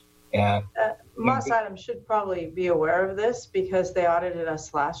to us. And Moss Adams should probably be aware of this because they audited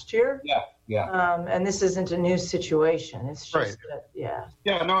us last year. Yeah. And this isn't a new situation. It's just Right.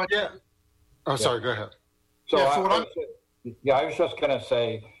 that, Oh, sorry. Go ahead. So I was just going to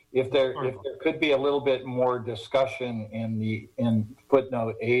say, if there could be a little bit more discussion in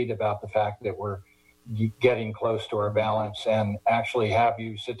footnote 8 about the fact that we're getting close to our balance, and actually have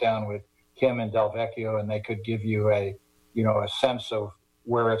you sit down with Kim and Delvecchio, and they could give you a sense of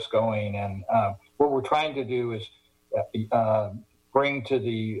where it's going. And what we're trying to do is bring to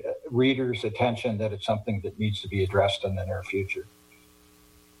the reader's attention that it's something that needs to be addressed in the near future.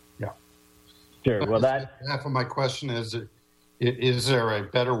 Yeah. Sure. Well, half of my question is there a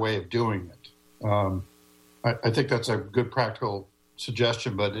better way of doing it? I think that's a good practical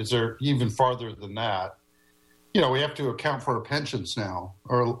suggestion, but is there even farther than that? We have to account for our pensions now,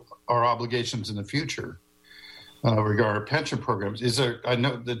 or our obligations in the future regarding our pension programs. I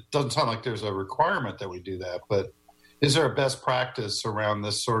know that doesn't sound like there's a requirement that we do that, but is there a best practice around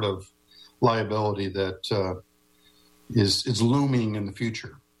this sort of liability that is looming in the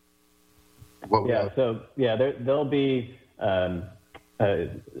future? There'll be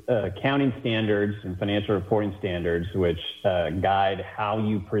accounting standards and financial reporting standards which guide how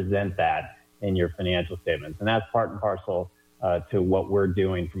you present that in your financial statements. And that's part and parcel to what we're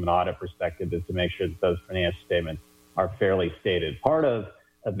doing from an audit perspective, is to make sure that those financial statements are fairly stated. Part of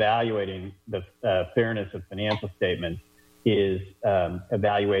evaluating the fairness of financial statements is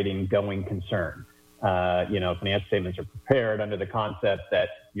evaluating going concern. Financial statements are prepared under the concept that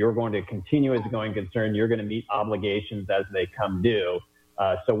you're going to continue as a going concern. You're going to meet obligations as they come due.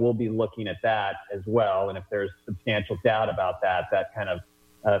 So we'll be looking at that as well. And if there's substantial doubt about that, that kind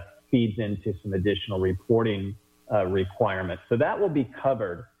of feeds into some additional reporting requirements. So that will be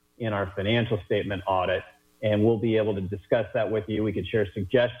covered in our financial statement audit, and we'll be able to discuss that with you. We could share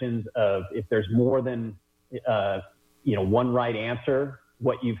suggestions of if there's more than one right answer,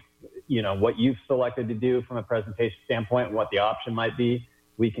 what you've selected to do from a presentation standpoint, and what the option might be.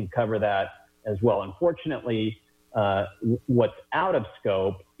 We can cover that as well. Unfortunately, what's out of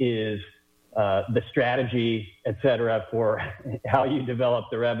scope is the strategy, et cetera, for how you develop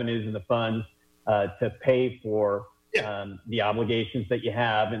the revenues and the funds to pay for the obligations that you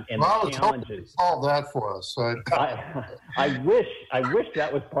have and the challenges. All that for us. I wish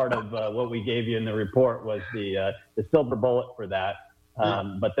that was part of what we gave you in the report was the silver bullet for that.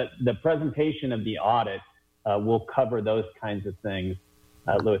 But the presentation of the audit will cover those kinds of things,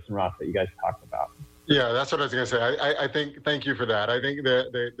 Louis and Ross, that you guys talked about. Yeah, that's what I was going to say. I think, thank you for that. I think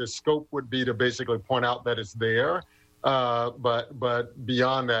the scope would be to basically point out that it's there, but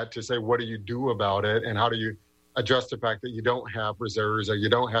beyond that, to say, what do you do about it, and how do you address the fact that you don't have reserves or you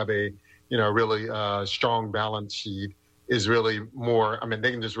don't have a, really strong balance sheet is really more. I mean,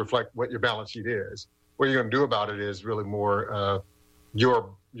 they can just reflect what your balance sheet is. What you're going to do about it is really more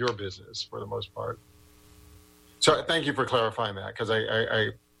your business for the most part. So thank you for clarifying that, because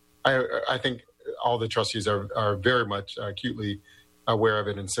I think all the trustees are very much acutely aware of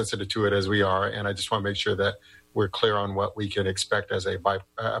it and sensitive to it as we are, and I just want to make sure that we're clear on what we can expect as a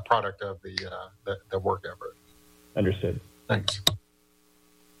product of the work effort. Understood. Thanks.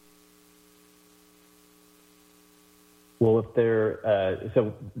 Well, if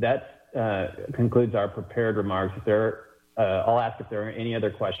so that concludes our prepared remarks. If I'll ask if there are any other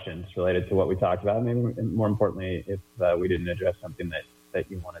questions related to what we talked about. Maybe more importantly, if we didn't address something that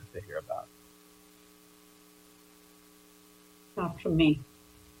you wanted to hear about. Not from me.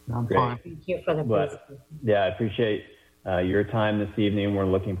 Great. Thank you for the presentation. Yeah, I appreciate your time this evening. We're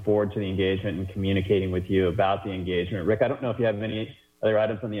looking forward to the engagement and communicating with you about the engagement. Rick, I don't know if you have any other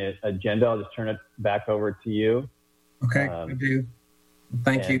items on the agenda. I'll just turn it back over to you. Okay, I do.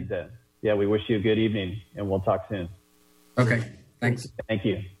 Thank you. Yeah, we wish you a good evening, and we'll talk soon. Okay, thanks. Thank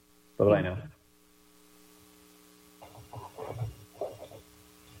you. Bye-bye now.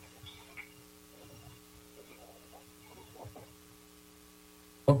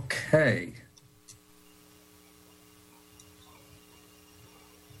 Okay.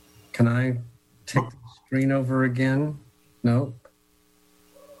 Can I take the screen over again? No.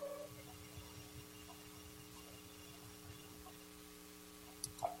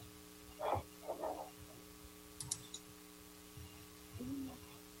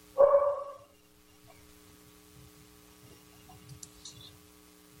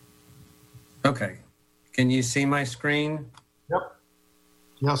 Okay. Can you see my screen? Yep.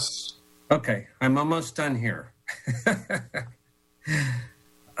 Yes. Okay. I'm almost done here.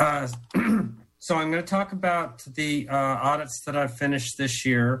 So I'm going to talk about the audits that I've finished this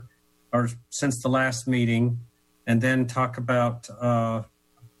year or since the last meeting, and then talk about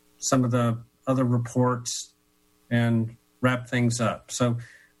some of the other reports and wrap things up. So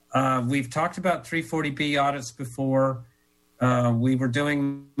we've talked about 340B audits before. We were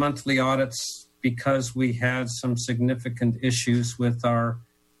doing monthly audits because we had some significant issues with our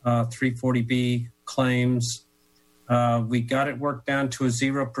 340B claims. We got it worked down to a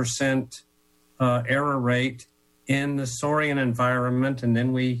 0% error rate in the Saurian environment, and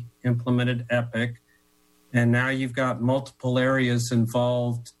then we implemented Epic. And now you've got multiple areas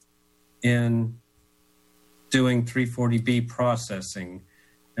involved in doing 340B processing.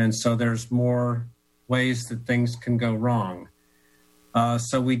 And so there's more ways that things can go wrong.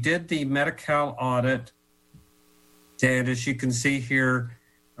 So we did the Medi-Cal audit. And as you can see here,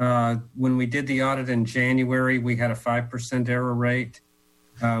 when we did the audit in January, we had a 5% error rate.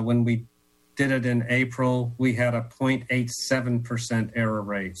 When we did it in April, we had a 0.87% error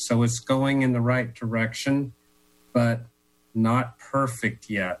rate. So it's going in the right direction, but not perfect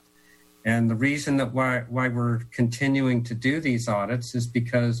yet. And the reason that why we're continuing to do these audits is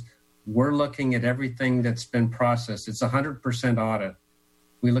because we're looking at everything that's been processed. It's a 100% audit.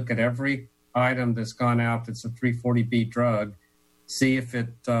 We look at every item that's gone out that's a 340B drug, see if it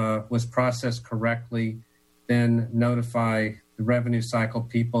was processed correctly, then notify the revenue cycle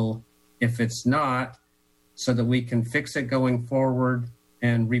people if it's not, so that we can fix it going forward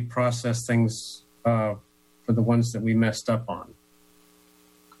and reprocess things for the ones that we messed up on.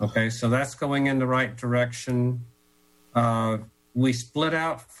 Okay, so that's going in the right direction. We split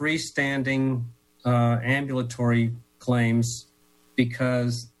out freestanding ambulatory claims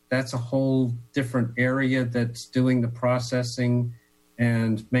because that's a whole different area that's doing the processing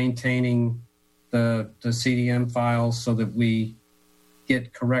and maintaining the CDM files so that we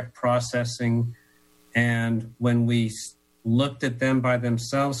get correct processing. And when we looked at them by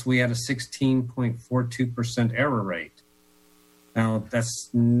themselves, we had a 16.42% error rate. Now, that's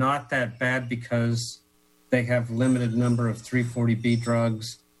not that bad because they have limited number of 340B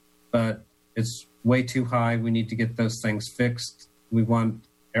drugs, but it's way too high. We need to get those things fixed. We want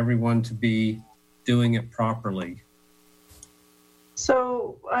everyone to be doing it properly.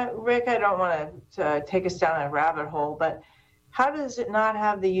 So, Rick, I don't want to take us down a rabbit hole, but how does it not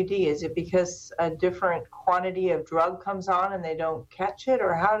have the UD? Is it because a different quantity of drug comes on and they don't catch it,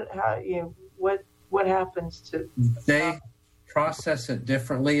 or what happens to? They process it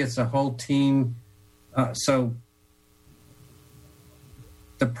differently. It's a whole team. So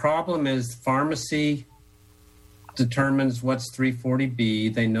the problem is pharmacy determines what's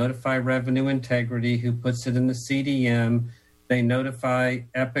 340B. They notify Revenue Integrity, who puts it in the CDM. They notify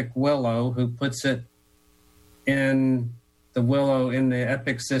Epic Willow, who puts it in the Willow in the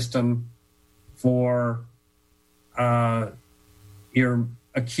Epic system for your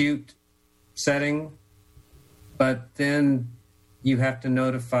acute setting. But then you have to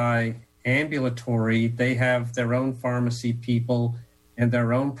notify ambulatory. They have their own pharmacy people and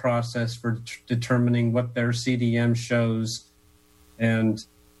their own process for determining what their CDM shows, and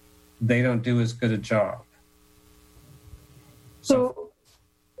they don't do as good a job. So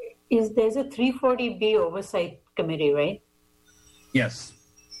there's a 340B oversight committee, right? Yes.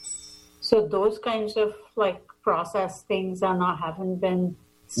 So those kinds of like process things haven't been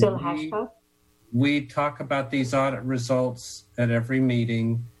still hashed out? We talk about these audit results at every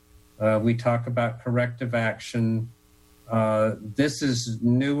meeting. We talk about corrective action. This is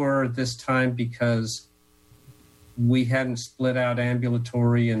newer this time because we hadn't split out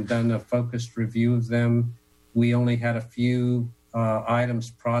ambulatory and done a focused review of them. We only had a few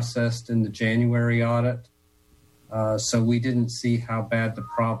items processed in the January audit. So we didn't see how bad the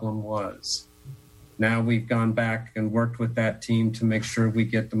problem was. Now we've gone back and worked with that team to make sure we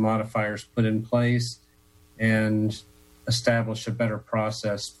get the modifiers put in place and establish a better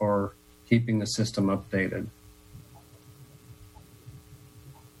process for keeping the system updated.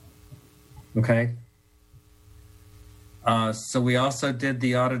 Okay. So we also did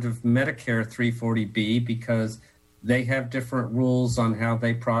the audit of Medicare 340B because they have different rules on how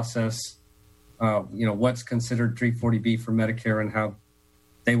they process, what's considered 340B for Medicare and how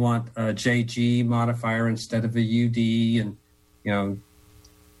they want a JG modifier instead of a UD. And,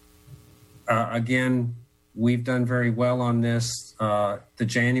 again, we've done very well on this. The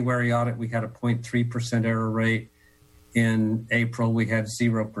January audit, we had a 0.3% error rate. In April, we had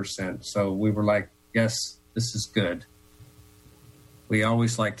 0%. So we were like, yes, this is good. We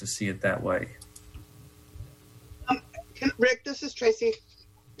always like to see it that way. Rick, this is Tracy.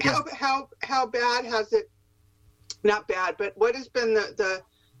 Yes. How bad has it? Not bad, but what has been the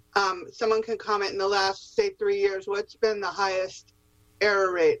someone can comment in the last, say, 3 years, what's been the highest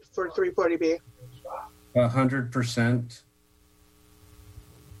error rate for 340B? 100%.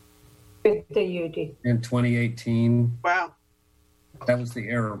 With the UD. In 2018. Wow. That was the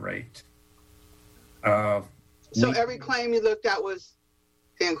error rate. So every claim you looked at was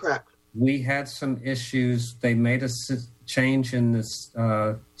incorrect? We had some issues. They made a change in this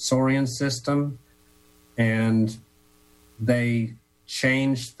Sorian system, and they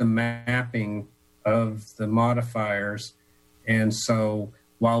changed the mapping of the modifiers. And so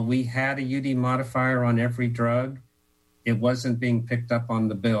while we had a UD modifier on every drug, it wasn't being picked up on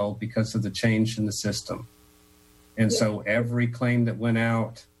the bill because of the change in the system. And so every claim that went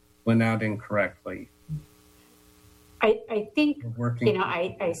out incorrectly. I think,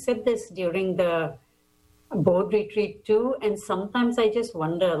 I said this during the board retreat too, and sometimes I just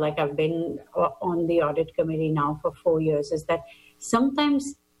wonder, like I've been on the audit committee now for 4 years, is that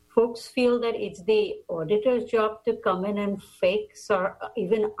sometimes folks feel that it's the auditor's job to come in and fix or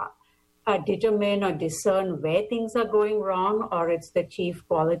even determine or discern where things are going wrong, or it's the chief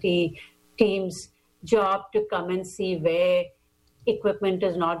quality team's job to come and see where equipment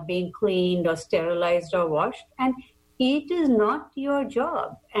is not being cleaned or sterilized or washed. And it is not your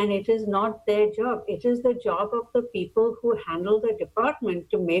job, and it is not their job. It is the job of the people who handle the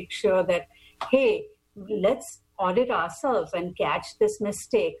department to make sure that, hey, let's audit ourselves and catch this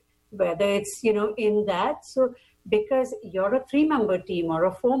mistake, whether it's, in that. So because you're a 3-member team or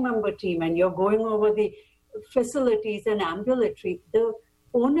a 4-member team and you're going over the facilities and ambulatory, the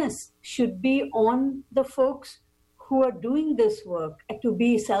onus should be on the folks who are doing this work to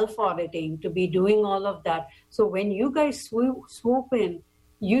be self-auditing, to be doing all of that. So when you guys swoop in,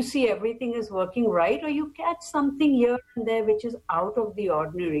 you see everything is working right, or you catch something here and there which is out of the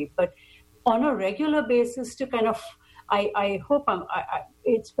ordinary. But on a regular basis to kind of, I hope but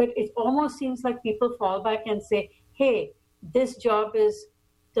it almost seems like people fall back and say, hey, this job is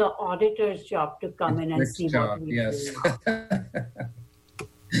the auditor's job to come in and see what we do.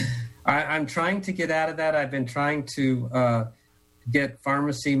 I'm trying to get out of that. I've been trying to get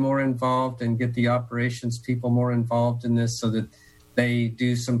pharmacy more involved and get the operations people more involved in this so that they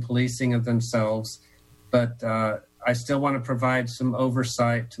do some policing of themselves. But I still want to provide some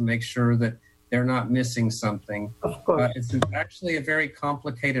oversight to make sure that they're not missing something. Of course. It's actually a very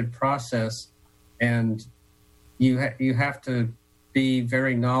complicated process, and you have to be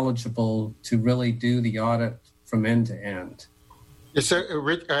very knowledgeable to really do the audit from end to end. Yes, so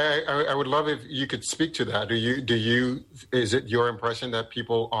Rick, I would love if you could speak to that. Is it your impression that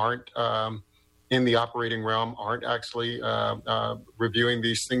people aren't in the operating realm, aren't actually reviewing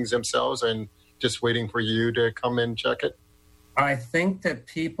these things themselves and just waiting for you to come and check it? I think that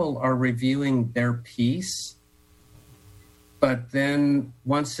people are reviewing their piece, but then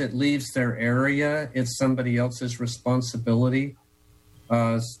once it leaves their area, it's somebody else's responsibility.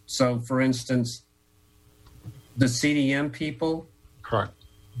 So, for instance, the CDM people, correct,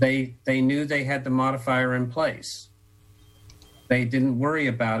 they knew they had the modifier in place. They didn't worry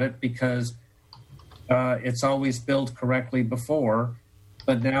about it because it's always billed correctly before,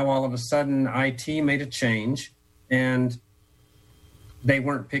 but now all of a sudden IT made a change and they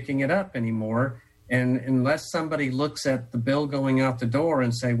weren't picking it up anymore. And unless somebody looks at the bill going out the door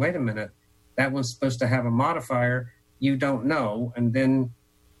and say, wait a minute, that one's supposed to have a modifier, you don't know. And then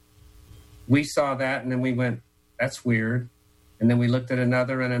we saw that and then we went, that's weird. And then we looked at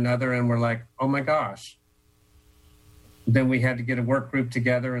another and we're like, oh my gosh. Then we had to get a work group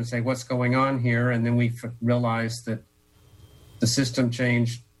together and say, what's going on here? And then we realized that the system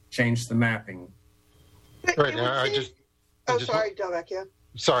changed the mapping. Right. Sorry, Delvecchia.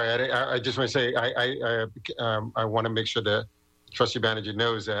 Sorry, I just want to say I want to make sure that Trustee Banerjee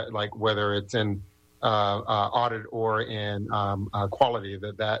knows that, like, whether it's in audit or in quality,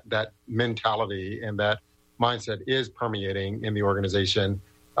 that mentality and that mindset is permeating in the organization.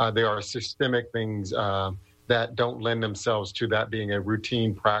 There are systemic things that don't lend themselves to that being a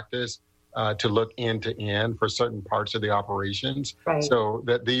routine practice to look end to end for certain parts of the operations. Right. So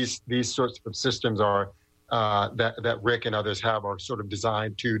that these sorts of systems are that Rick and others have are sort of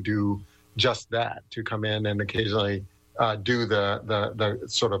designed to do just that, to come in and occasionally do the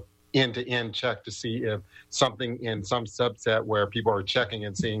sort of end-to-end check to see if something in some subset where people are checking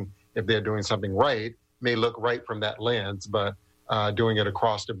and seeing if they're doing something right may look right from that lens, but doing it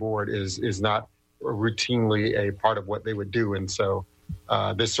across the board is not routinely a part of what they would do. And so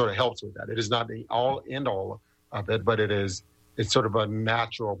this sort of helps with that. It is not the all end all of it, but it's sort of a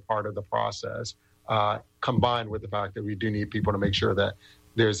natural part of the process, combined with the fact that we do need people to make sure that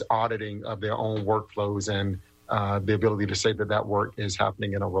there's auditing of their own workflows and the ability to say that work is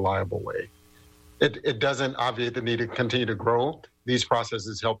happening in a reliable way. It doesn't obviate the need to continue to grow. These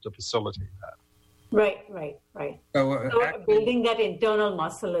processes help to facilitate that. Right. So, Building that internal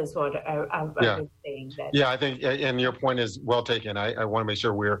muscle is what I've been saying. That. Yeah, I think, and your point is well taken. I want to make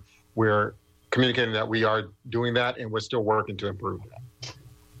sure we're communicating that we are doing that and we're still working to improve that.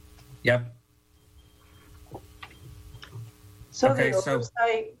 Yep. So the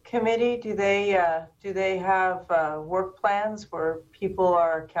oversight committee, do they have work plans where people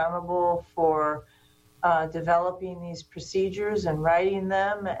are accountable for developing these procedures and writing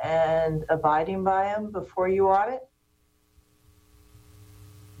them and abiding by them before you audit?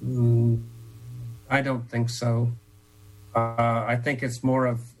 I don't think so. I think it's more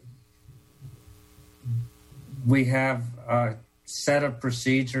of we have a set of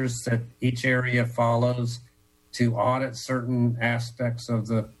procedures that each area follows to audit certain aspects of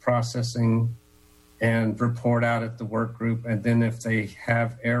the processing and report out at the work group. And then if they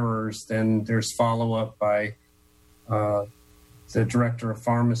have errors, then there's follow-up by the director of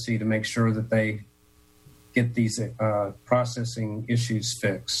pharmacy to make sure that they get these processing issues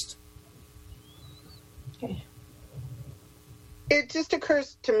fixed. Okay. It just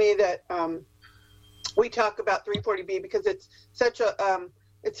occurs to me that we talk about 340B because it's such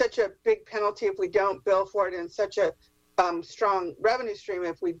a big penalty if we don't bill for it, and such a strong revenue stream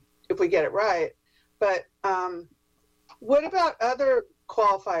if we get it right. But what about other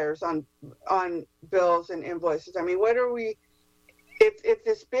qualifiers on bills and invoices? I mean, what are we? If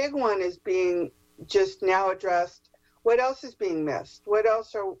this big one is being just now addressed, what else is being missed? What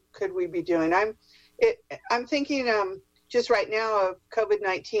else could we be doing? I'm thinking just right now of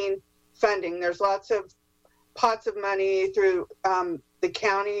COVID-19 funding. There's lots of pots of money through the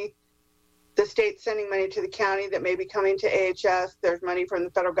county, the state sending money to the county that may be coming to AHS. There's money from the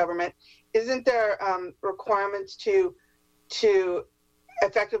federal government. Isn't there requirements to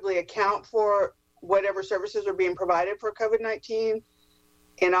effectively account for whatever services are being provided for COVID-19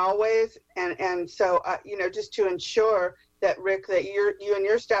 in all ways? And so, just to ensure that, Rick, that you and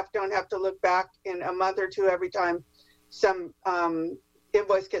your staff don't have to look back in a month or two every time some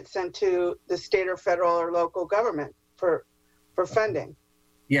invoice gets sent to the state or federal or local government for funding.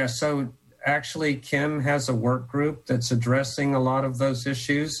 Yeah, so actually, Kim has a work group that's addressing a lot of those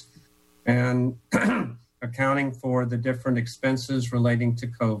issues and accounting for the different expenses relating to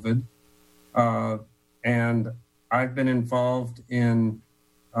COVID. And I've been involved in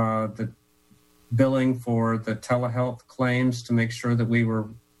the billing for the telehealth claims to make sure that we were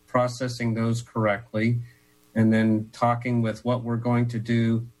processing those correctly, and then talking with what we're going to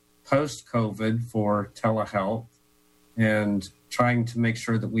do post-COVID for telehealth, and trying to make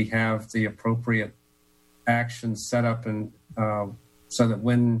sure that we have the appropriate actions set up, and so that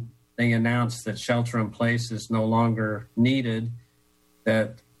when they announce that shelter in place is no longer needed,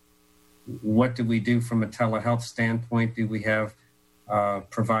 that what do we do from a telehealth standpoint? Do we have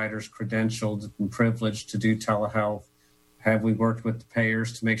providers credentialed and privileged to do telehealth? Have we worked with the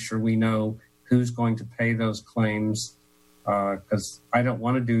payers to make sure we know who's going to pay those claims? Because I don't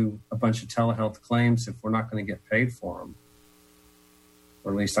want to do a bunch of telehealth claims if we're not going to get paid for them.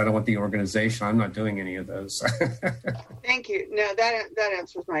 Or at least I don't want the organization. I'm not doing any of those. Thank you. No, that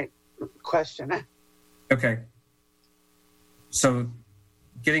answers my question. Okay. So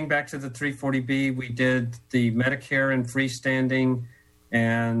getting back to the 340B, we did the Medicare and freestanding,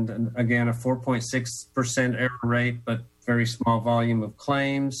 and again, a 4.6% error rate, but very small volume of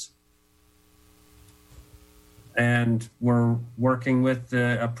claims. And we're working with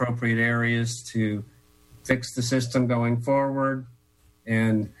the appropriate areas to fix the system going forward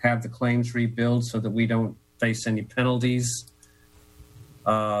and have the claims rebuild so that we don't face any penalties.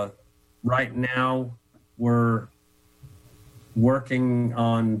 Right now, we're working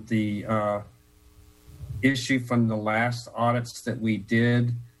on the issue from the last audits that we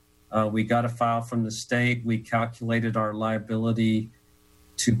did. We got a file from the state. We calculated our liability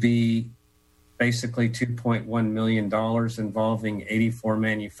to be basically $2.1 million involving 84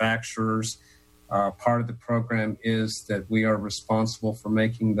 manufacturers. Part of the program is that we are responsible for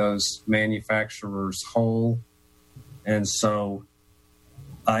making those manufacturers whole. And so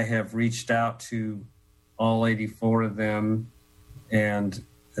I have reached out to all 84 of them. And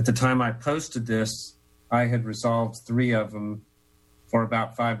at the time I posted this, I had resolved 3 of them for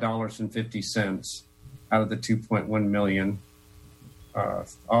about $5.50 out of the 2.1 million.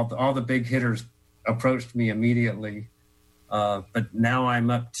 All the big hitters approached me immediately, but now I'm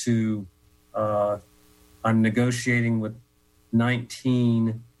up to, I'm negotiating with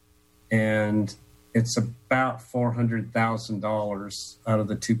 19, and it's about $400,000 out of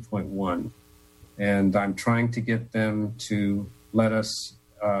the 2.1. And I'm trying to get them to let us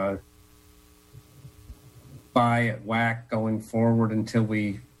buy at whack going forward until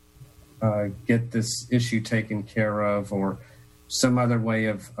we get this issue taken care of, or some other way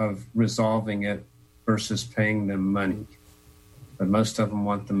of resolving it versus paying them money. But most of them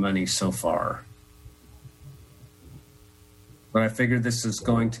want the money so far. But I figure this is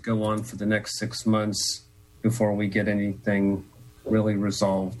going to go on for the next 6 months before we get anything really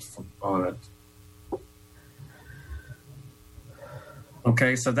resolved on it.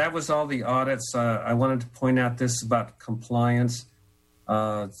 Okay, so that was all the audits. I wanted to point out this about compliance.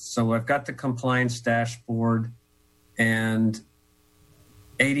 So I've got the compliance dashboard, and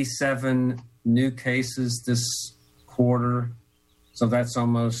 87 new cases this quarter. So that's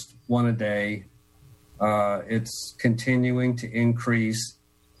almost 1 a day. It's continuing to increase.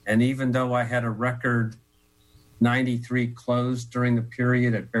 And even though I had a record 93 closed during the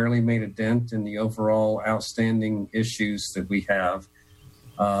period, it barely made a dent in the overall outstanding issues that we have.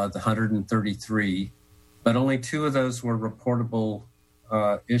 The 133, but only 2 of those were reportable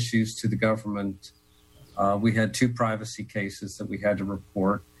issues to the government. We had 2 privacy cases that we had to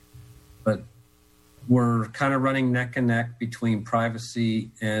report, but we're kind of running neck and neck between privacy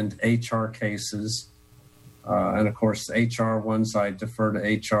and HR cases. And of course, HR ones, I defer to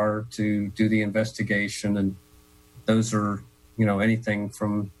HR to do the investigation. And those are, anything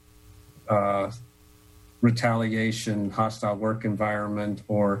from retaliation, hostile work environment,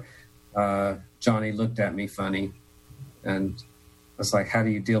 or Johnny looked at me funny. And it's like, how do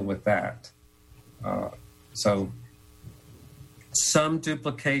you deal with that? So some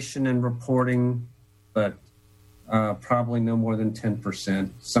duplication in reporting, but probably no more than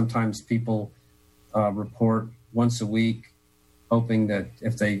 10%. Sometimes people report once a week, hoping that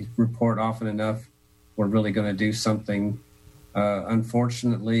if they report often enough, we're really going to do something.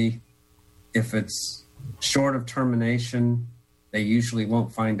 Unfortunately, if it's short of termination, they usually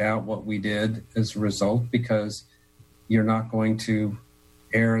won't find out what we did as a result, because you're not going to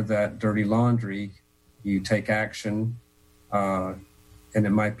air that dirty laundry. You take action, and it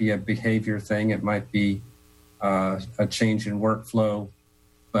might be a behavior thing. It might be a change in workflow,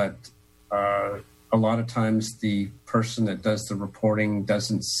 but a lot of times the person that does the reporting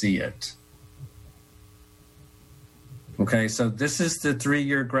doesn't see it. Okay, so this is the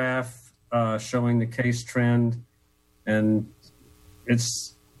 3-year graph showing the case trend, and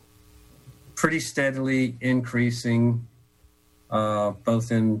it's pretty steadily increasing,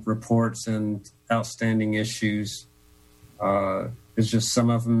 both in reports and outstanding issues. It's just some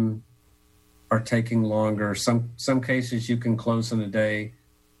of them are taking longer. Some cases you can close in a day.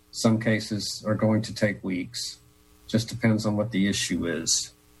 Some cases are going to take weeks. Just depends on what the issue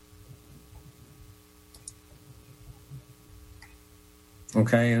is.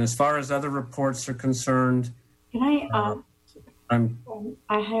 Okay, and as far as other reports are concerned, Can I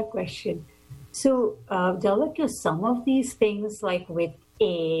have a question. So, Delicate, some of these things like with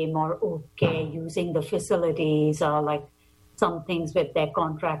AIM or OK using the facilities, or like some things with their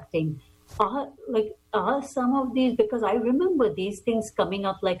contracting, are some of these, because I remember these things coming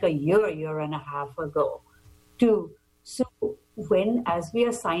up like a year and a half ago too. So when, as we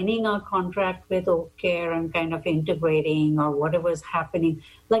are signing our contract with OK and kind of integrating or whatever's happening,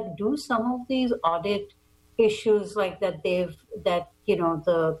 like do some of these audit issues like that the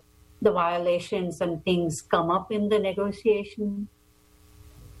violations and things come up in the negotiation,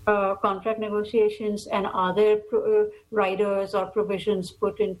 contract negotiations, and are there riders or provisions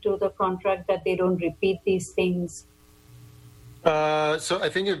put into the contract that they don't repeat these things? So I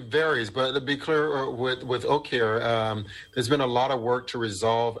think it varies, but to be clear with OCare, there's been a lot of work to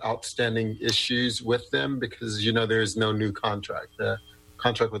resolve outstanding issues with them because, there's no new contract. The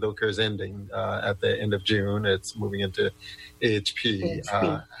contract with OCare is ending at the end of June. It's moving into AHP.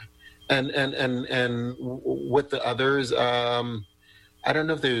 And with the others, I don't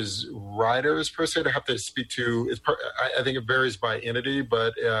know if there's riders per se to have to speak to. I think it varies by entity,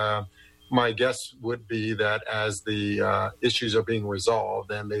 but my guess would be that as the issues are being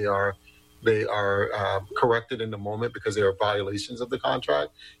resolved and they are corrected in the moment because they are violations of the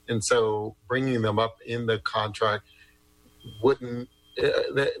contract, and so bringing them up in the contract wouldn't.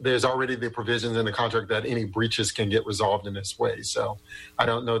 There's already the provisions in the contract that any breaches can get resolved in this way. So I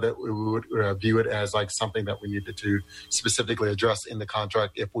don't know that we would view it as like something that we needed to specifically address in the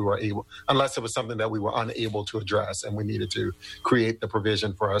contract if we were able, unless it was something that we were unable to address and we needed to create the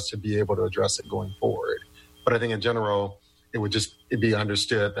provision for us to be able to address it going forward. But I think in general, it'd be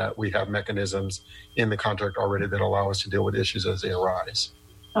understood that we have mechanisms in the contract already that allow us to deal with issues as they arise.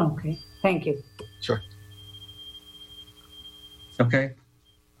 Okay, thank you. Sure. Okay.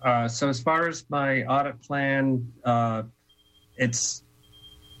 So as far as my audit plan, it's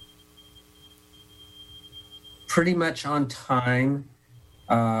pretty much on time.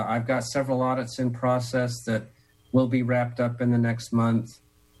 I've got several audits in process that will be wrapped up in the next month.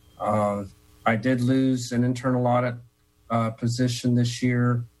 I did lose an internal audit position this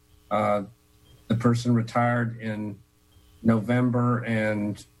year. The person retired in November,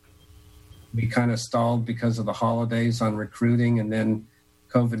 and we kind of stalled because of the holidays on recruiting, and then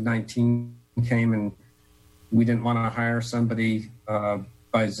COVID-19 came and we didn't want to hire somebody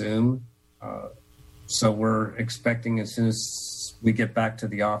by Zoom. So we're expecting as soon as we get back to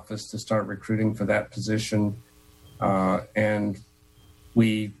the office to start recruiting for that position. And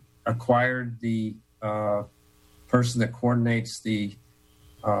we acquired the person that coordinates the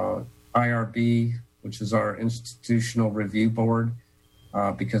IRB, which is our institutional review board,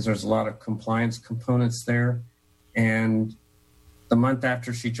 because there's a lot of compliance components there. And the month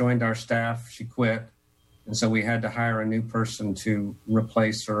after she joined our staff, she quit. And so we had to hire a new person to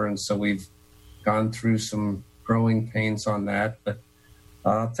replace her. And so we've gone through some growing pains on that, but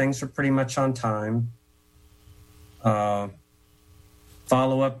things are pretty much on time. Follow-up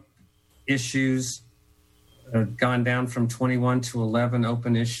issues have gone down from 21 to 11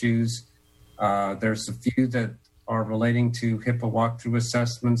 open issues. There's a few that are relating to HIPAA walkthrough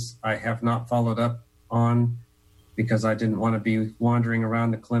assessments I have not followed up on because I didn't want to be wandering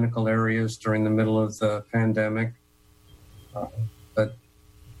around the clinical areas during the middle of the pandemic. But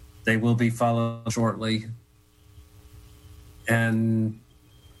they will be followed shortly. And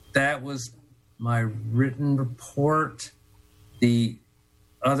that was my written report. The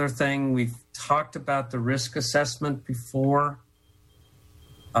other thing, we've talked about the risk assessment before.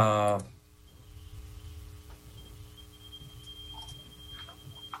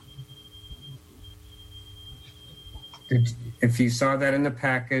 If you saw that in the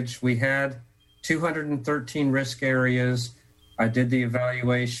package, we had 213 risk areas. I did the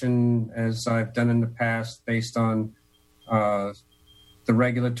evaluation as I've done in the past based on the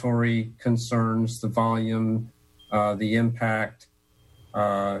regulatory concerns, the volume, the impact,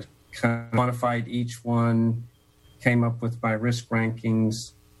 quantified each one, came up with my risk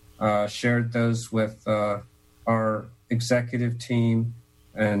rankings, shared those with our executive team,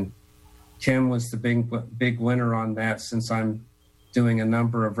 and Kim was the big winner on that, since I'm doing a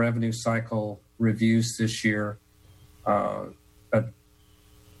number of revenue cycle reviews this year. But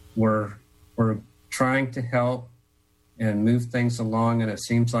we're trying to help and move things along, and it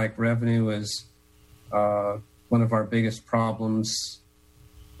seems like revenue is one of our biggest problems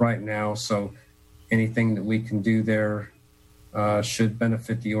right now. So anything that we can do there should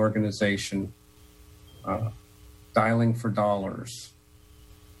benefit the organization. Dialing for dollars.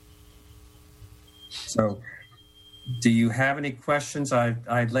 So do you have any questions? I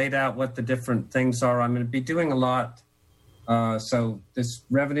laid out what the different things are. I'm going to be doing a lot. So this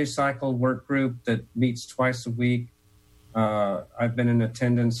revenue cycle work group that meets twice a week, I've been in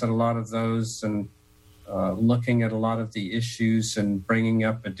attendance at a lot of those and looking at a lot of the issues and bringing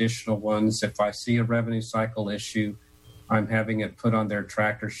up additional ones. If I see a revenue cycle issue, I'm having it put on their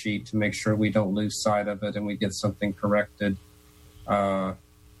tracker sheet to make sure we don't lose sight of it and we get something corrected.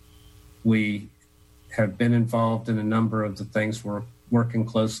 We have been involved in a number of the things. We're working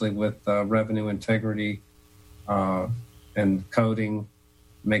closely with revenue integrity and coding,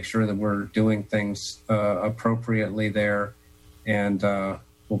 make sure that we're doing things appropriately there. And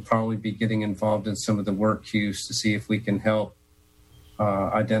we'll probably be getting involved in some of the work queues to see if we can help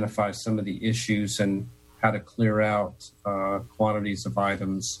identify some of the issues and how to clear out quantities of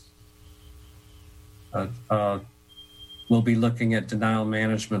items. We'll be looking at denial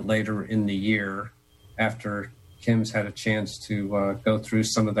management later in the year after Kim's had a chance to go through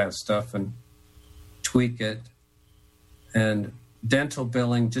some of that stuff and tweak it. And dental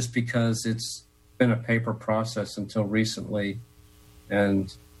billing, just because it's been a paper process until recently,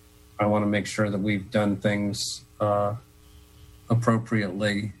 and I want to make sure that we've done things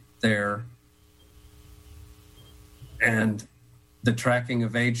appropriately there. And the tracking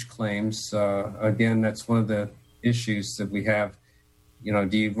of age claims, again, that's one of the issues that we have. You know,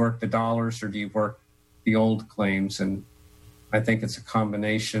 do you work the dollars or do you work the old claims? And I think it's a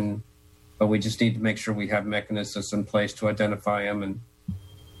combination, but we just need to make sure we have mechanisms in place to identify them and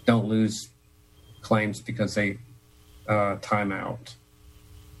don't lose claims because they time out.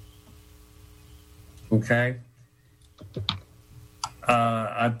 Okay.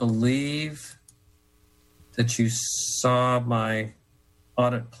 I believe that you saw my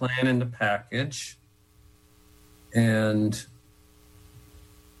audit plan in the package, and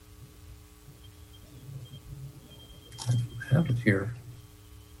I have it here.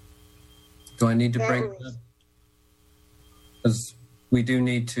 Do I need to bring it up? Because we do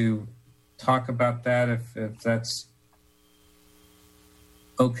need to talk about that if that's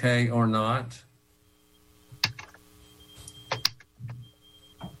okay or not.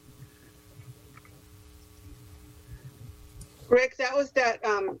 Rick, that was that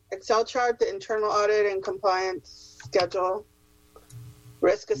Excel chart, the internal audit and compliance schedule,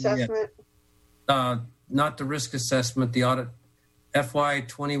 risk assessment? Yeah. Not the risk assessment, the audit,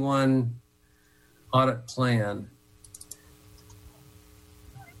 FY21 audit plan.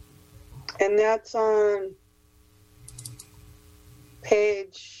 And that's on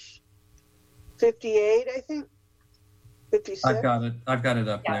page 58, I think. 56. I've got it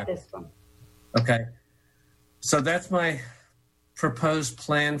up now. This one. Okay. So that's my proposed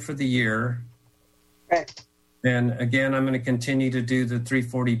plan for the year. Right. And again, I'm going to continue to do the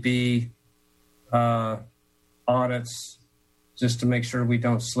 340B audits just to make sure we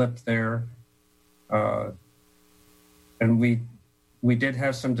don't slip there. And we did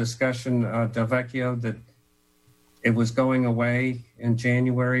have some discussion, Del Vecchio, that it was going away in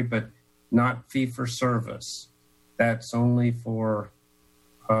January, but not fee for service. That's only for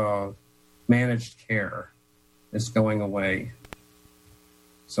managed care is going away.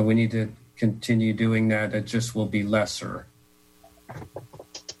 So we need to continue doing that. It just will be lesser.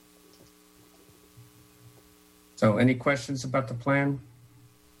 So any questions about the plan?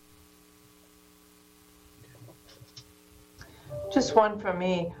 Just one from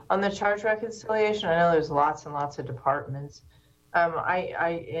me. On the charge reconciliation, I know there's lots and lots of departments.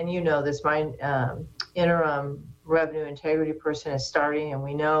 And you know this, my interim revenue integrity person is starting, and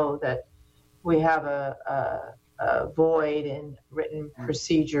we know that we have a void in written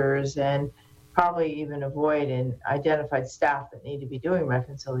procedures and probably even a void in identified staff that need to be doing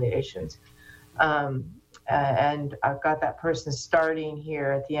reconciliations. And I've got that person starting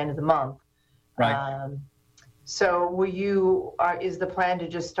here at the end of the month. Right. So will you, is the plan to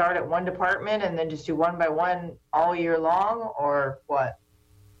just start at one department and then just do one by one all year long, or what?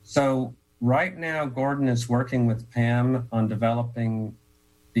 So right now, Gordon is working with Pam on developing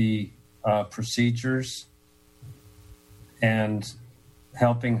the procedures and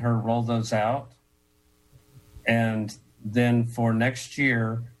helping her roll those out. And then for next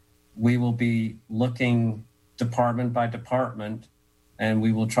year, we will be looking department by department, and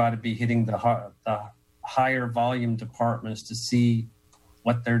we will try to be hitting the higher volume departments to see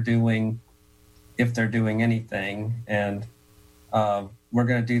what they're doing, if they're doing anything. And we're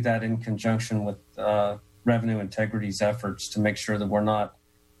going to do that in conjunction with Revenue Integrity's efforts to make sure that we're not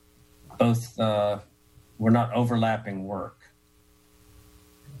overlapping work.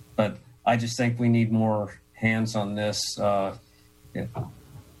 But I just think we need more hands on this.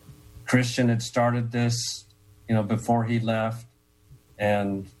 Christian had started this, before he left,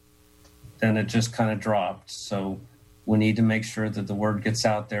 and then it just kind of dropped. So we need to make sure that the word gets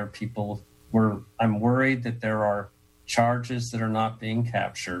out there. I'm worried that there are charges that are not being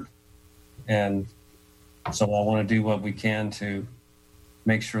captured. And so I want to do what we can to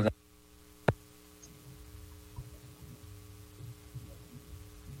make sure that.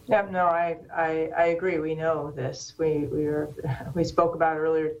 Yeah, no, I agree. We know this. We spoke about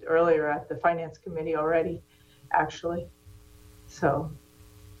it earlier at the Finance Committee already, actually. So,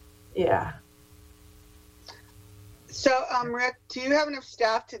 yeah. So, Rick, do you have enough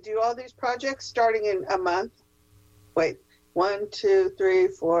staff to do all these projects starting in a month? Wait, 1, 2, 3,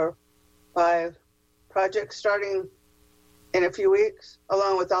 4, 5 projects starting in a few weeks,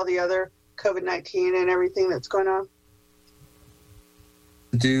 along with all the other COVID-19 and everything that's going on?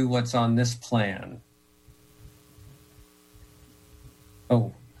 Do what's on this plan.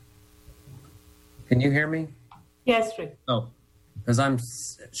 Oh, can you hear me? Yes, Rick. Oh, because I'm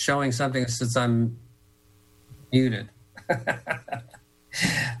showing something since I'm muted.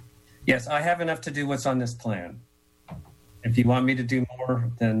 Yes, I have enough to do what's on this plan. If you want me to do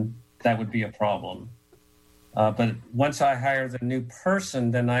more, then that would be a problem. But once I hire the new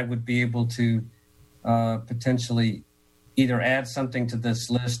person, then I would be able to potentially either add something to this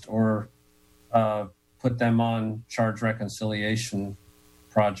list or put them on charge reconciliation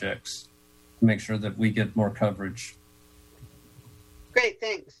projects to make sure that we get more coverage. Great,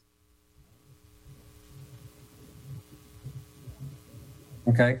 thanks.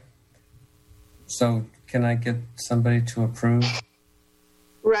 Okay. So can I get somebody to approve?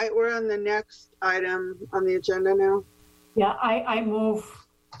 Right, we're on the next item on the agenda now. Yeah, I move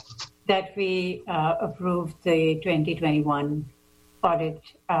that we approve the 2021 audit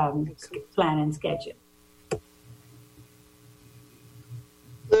plan and schedule.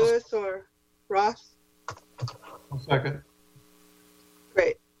 Lewis or Ross? One second.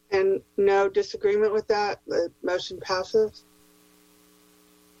 Great. And no disagreement with that? The motion passes?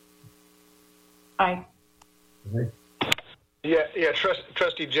 Aye. Yeah.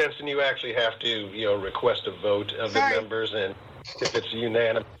 Trustee Jensen, you actually have to, request a vote of the members, and if it's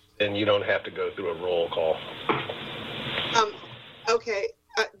unanimous, then you don't have to go through a roll call. Okay.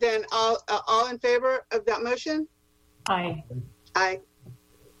 Then all in favor of that motion? Aye. Aye.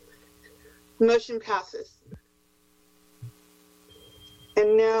 Motion passes.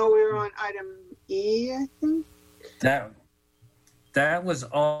 And now we're on item E, I think. That was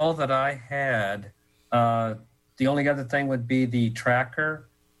all that I had. The only other thing would be the tracker.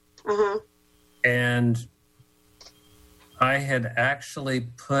 Uh-huh. And I had actually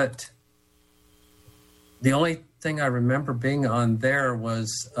put, the only thing I remember being on there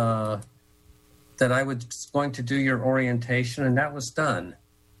was that I was going to do your orientation, and that was done.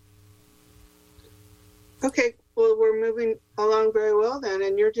 Okay, well, we're moving along very well then,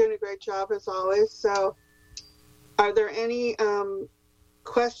 and you're doing a great job as always. So are there any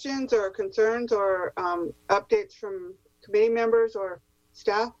questions or concerns or updates from committee members or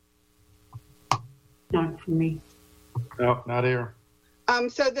staff? Not for me. No, not here.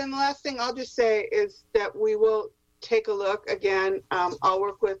 So then the last thing I'll just say is that we will take a look again. I'll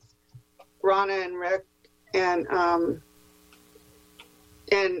work with Rana and Rick and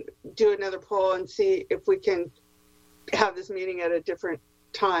do another poll and see if we can have this meeting at a different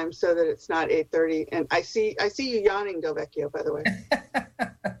time so that it's not 8:30. And I see you yawning, Del Vecchio, by the way.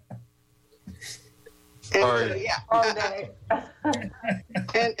 And Sorry.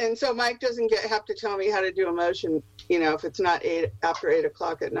 and so Mike doesn't have to tell me how to do a motion, if it's not after 8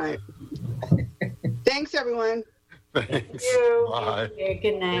 o'clock at night. Thanks, everyone. Thanks. Thank you. Bye.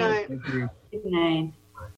 Good night. Good night. Good night.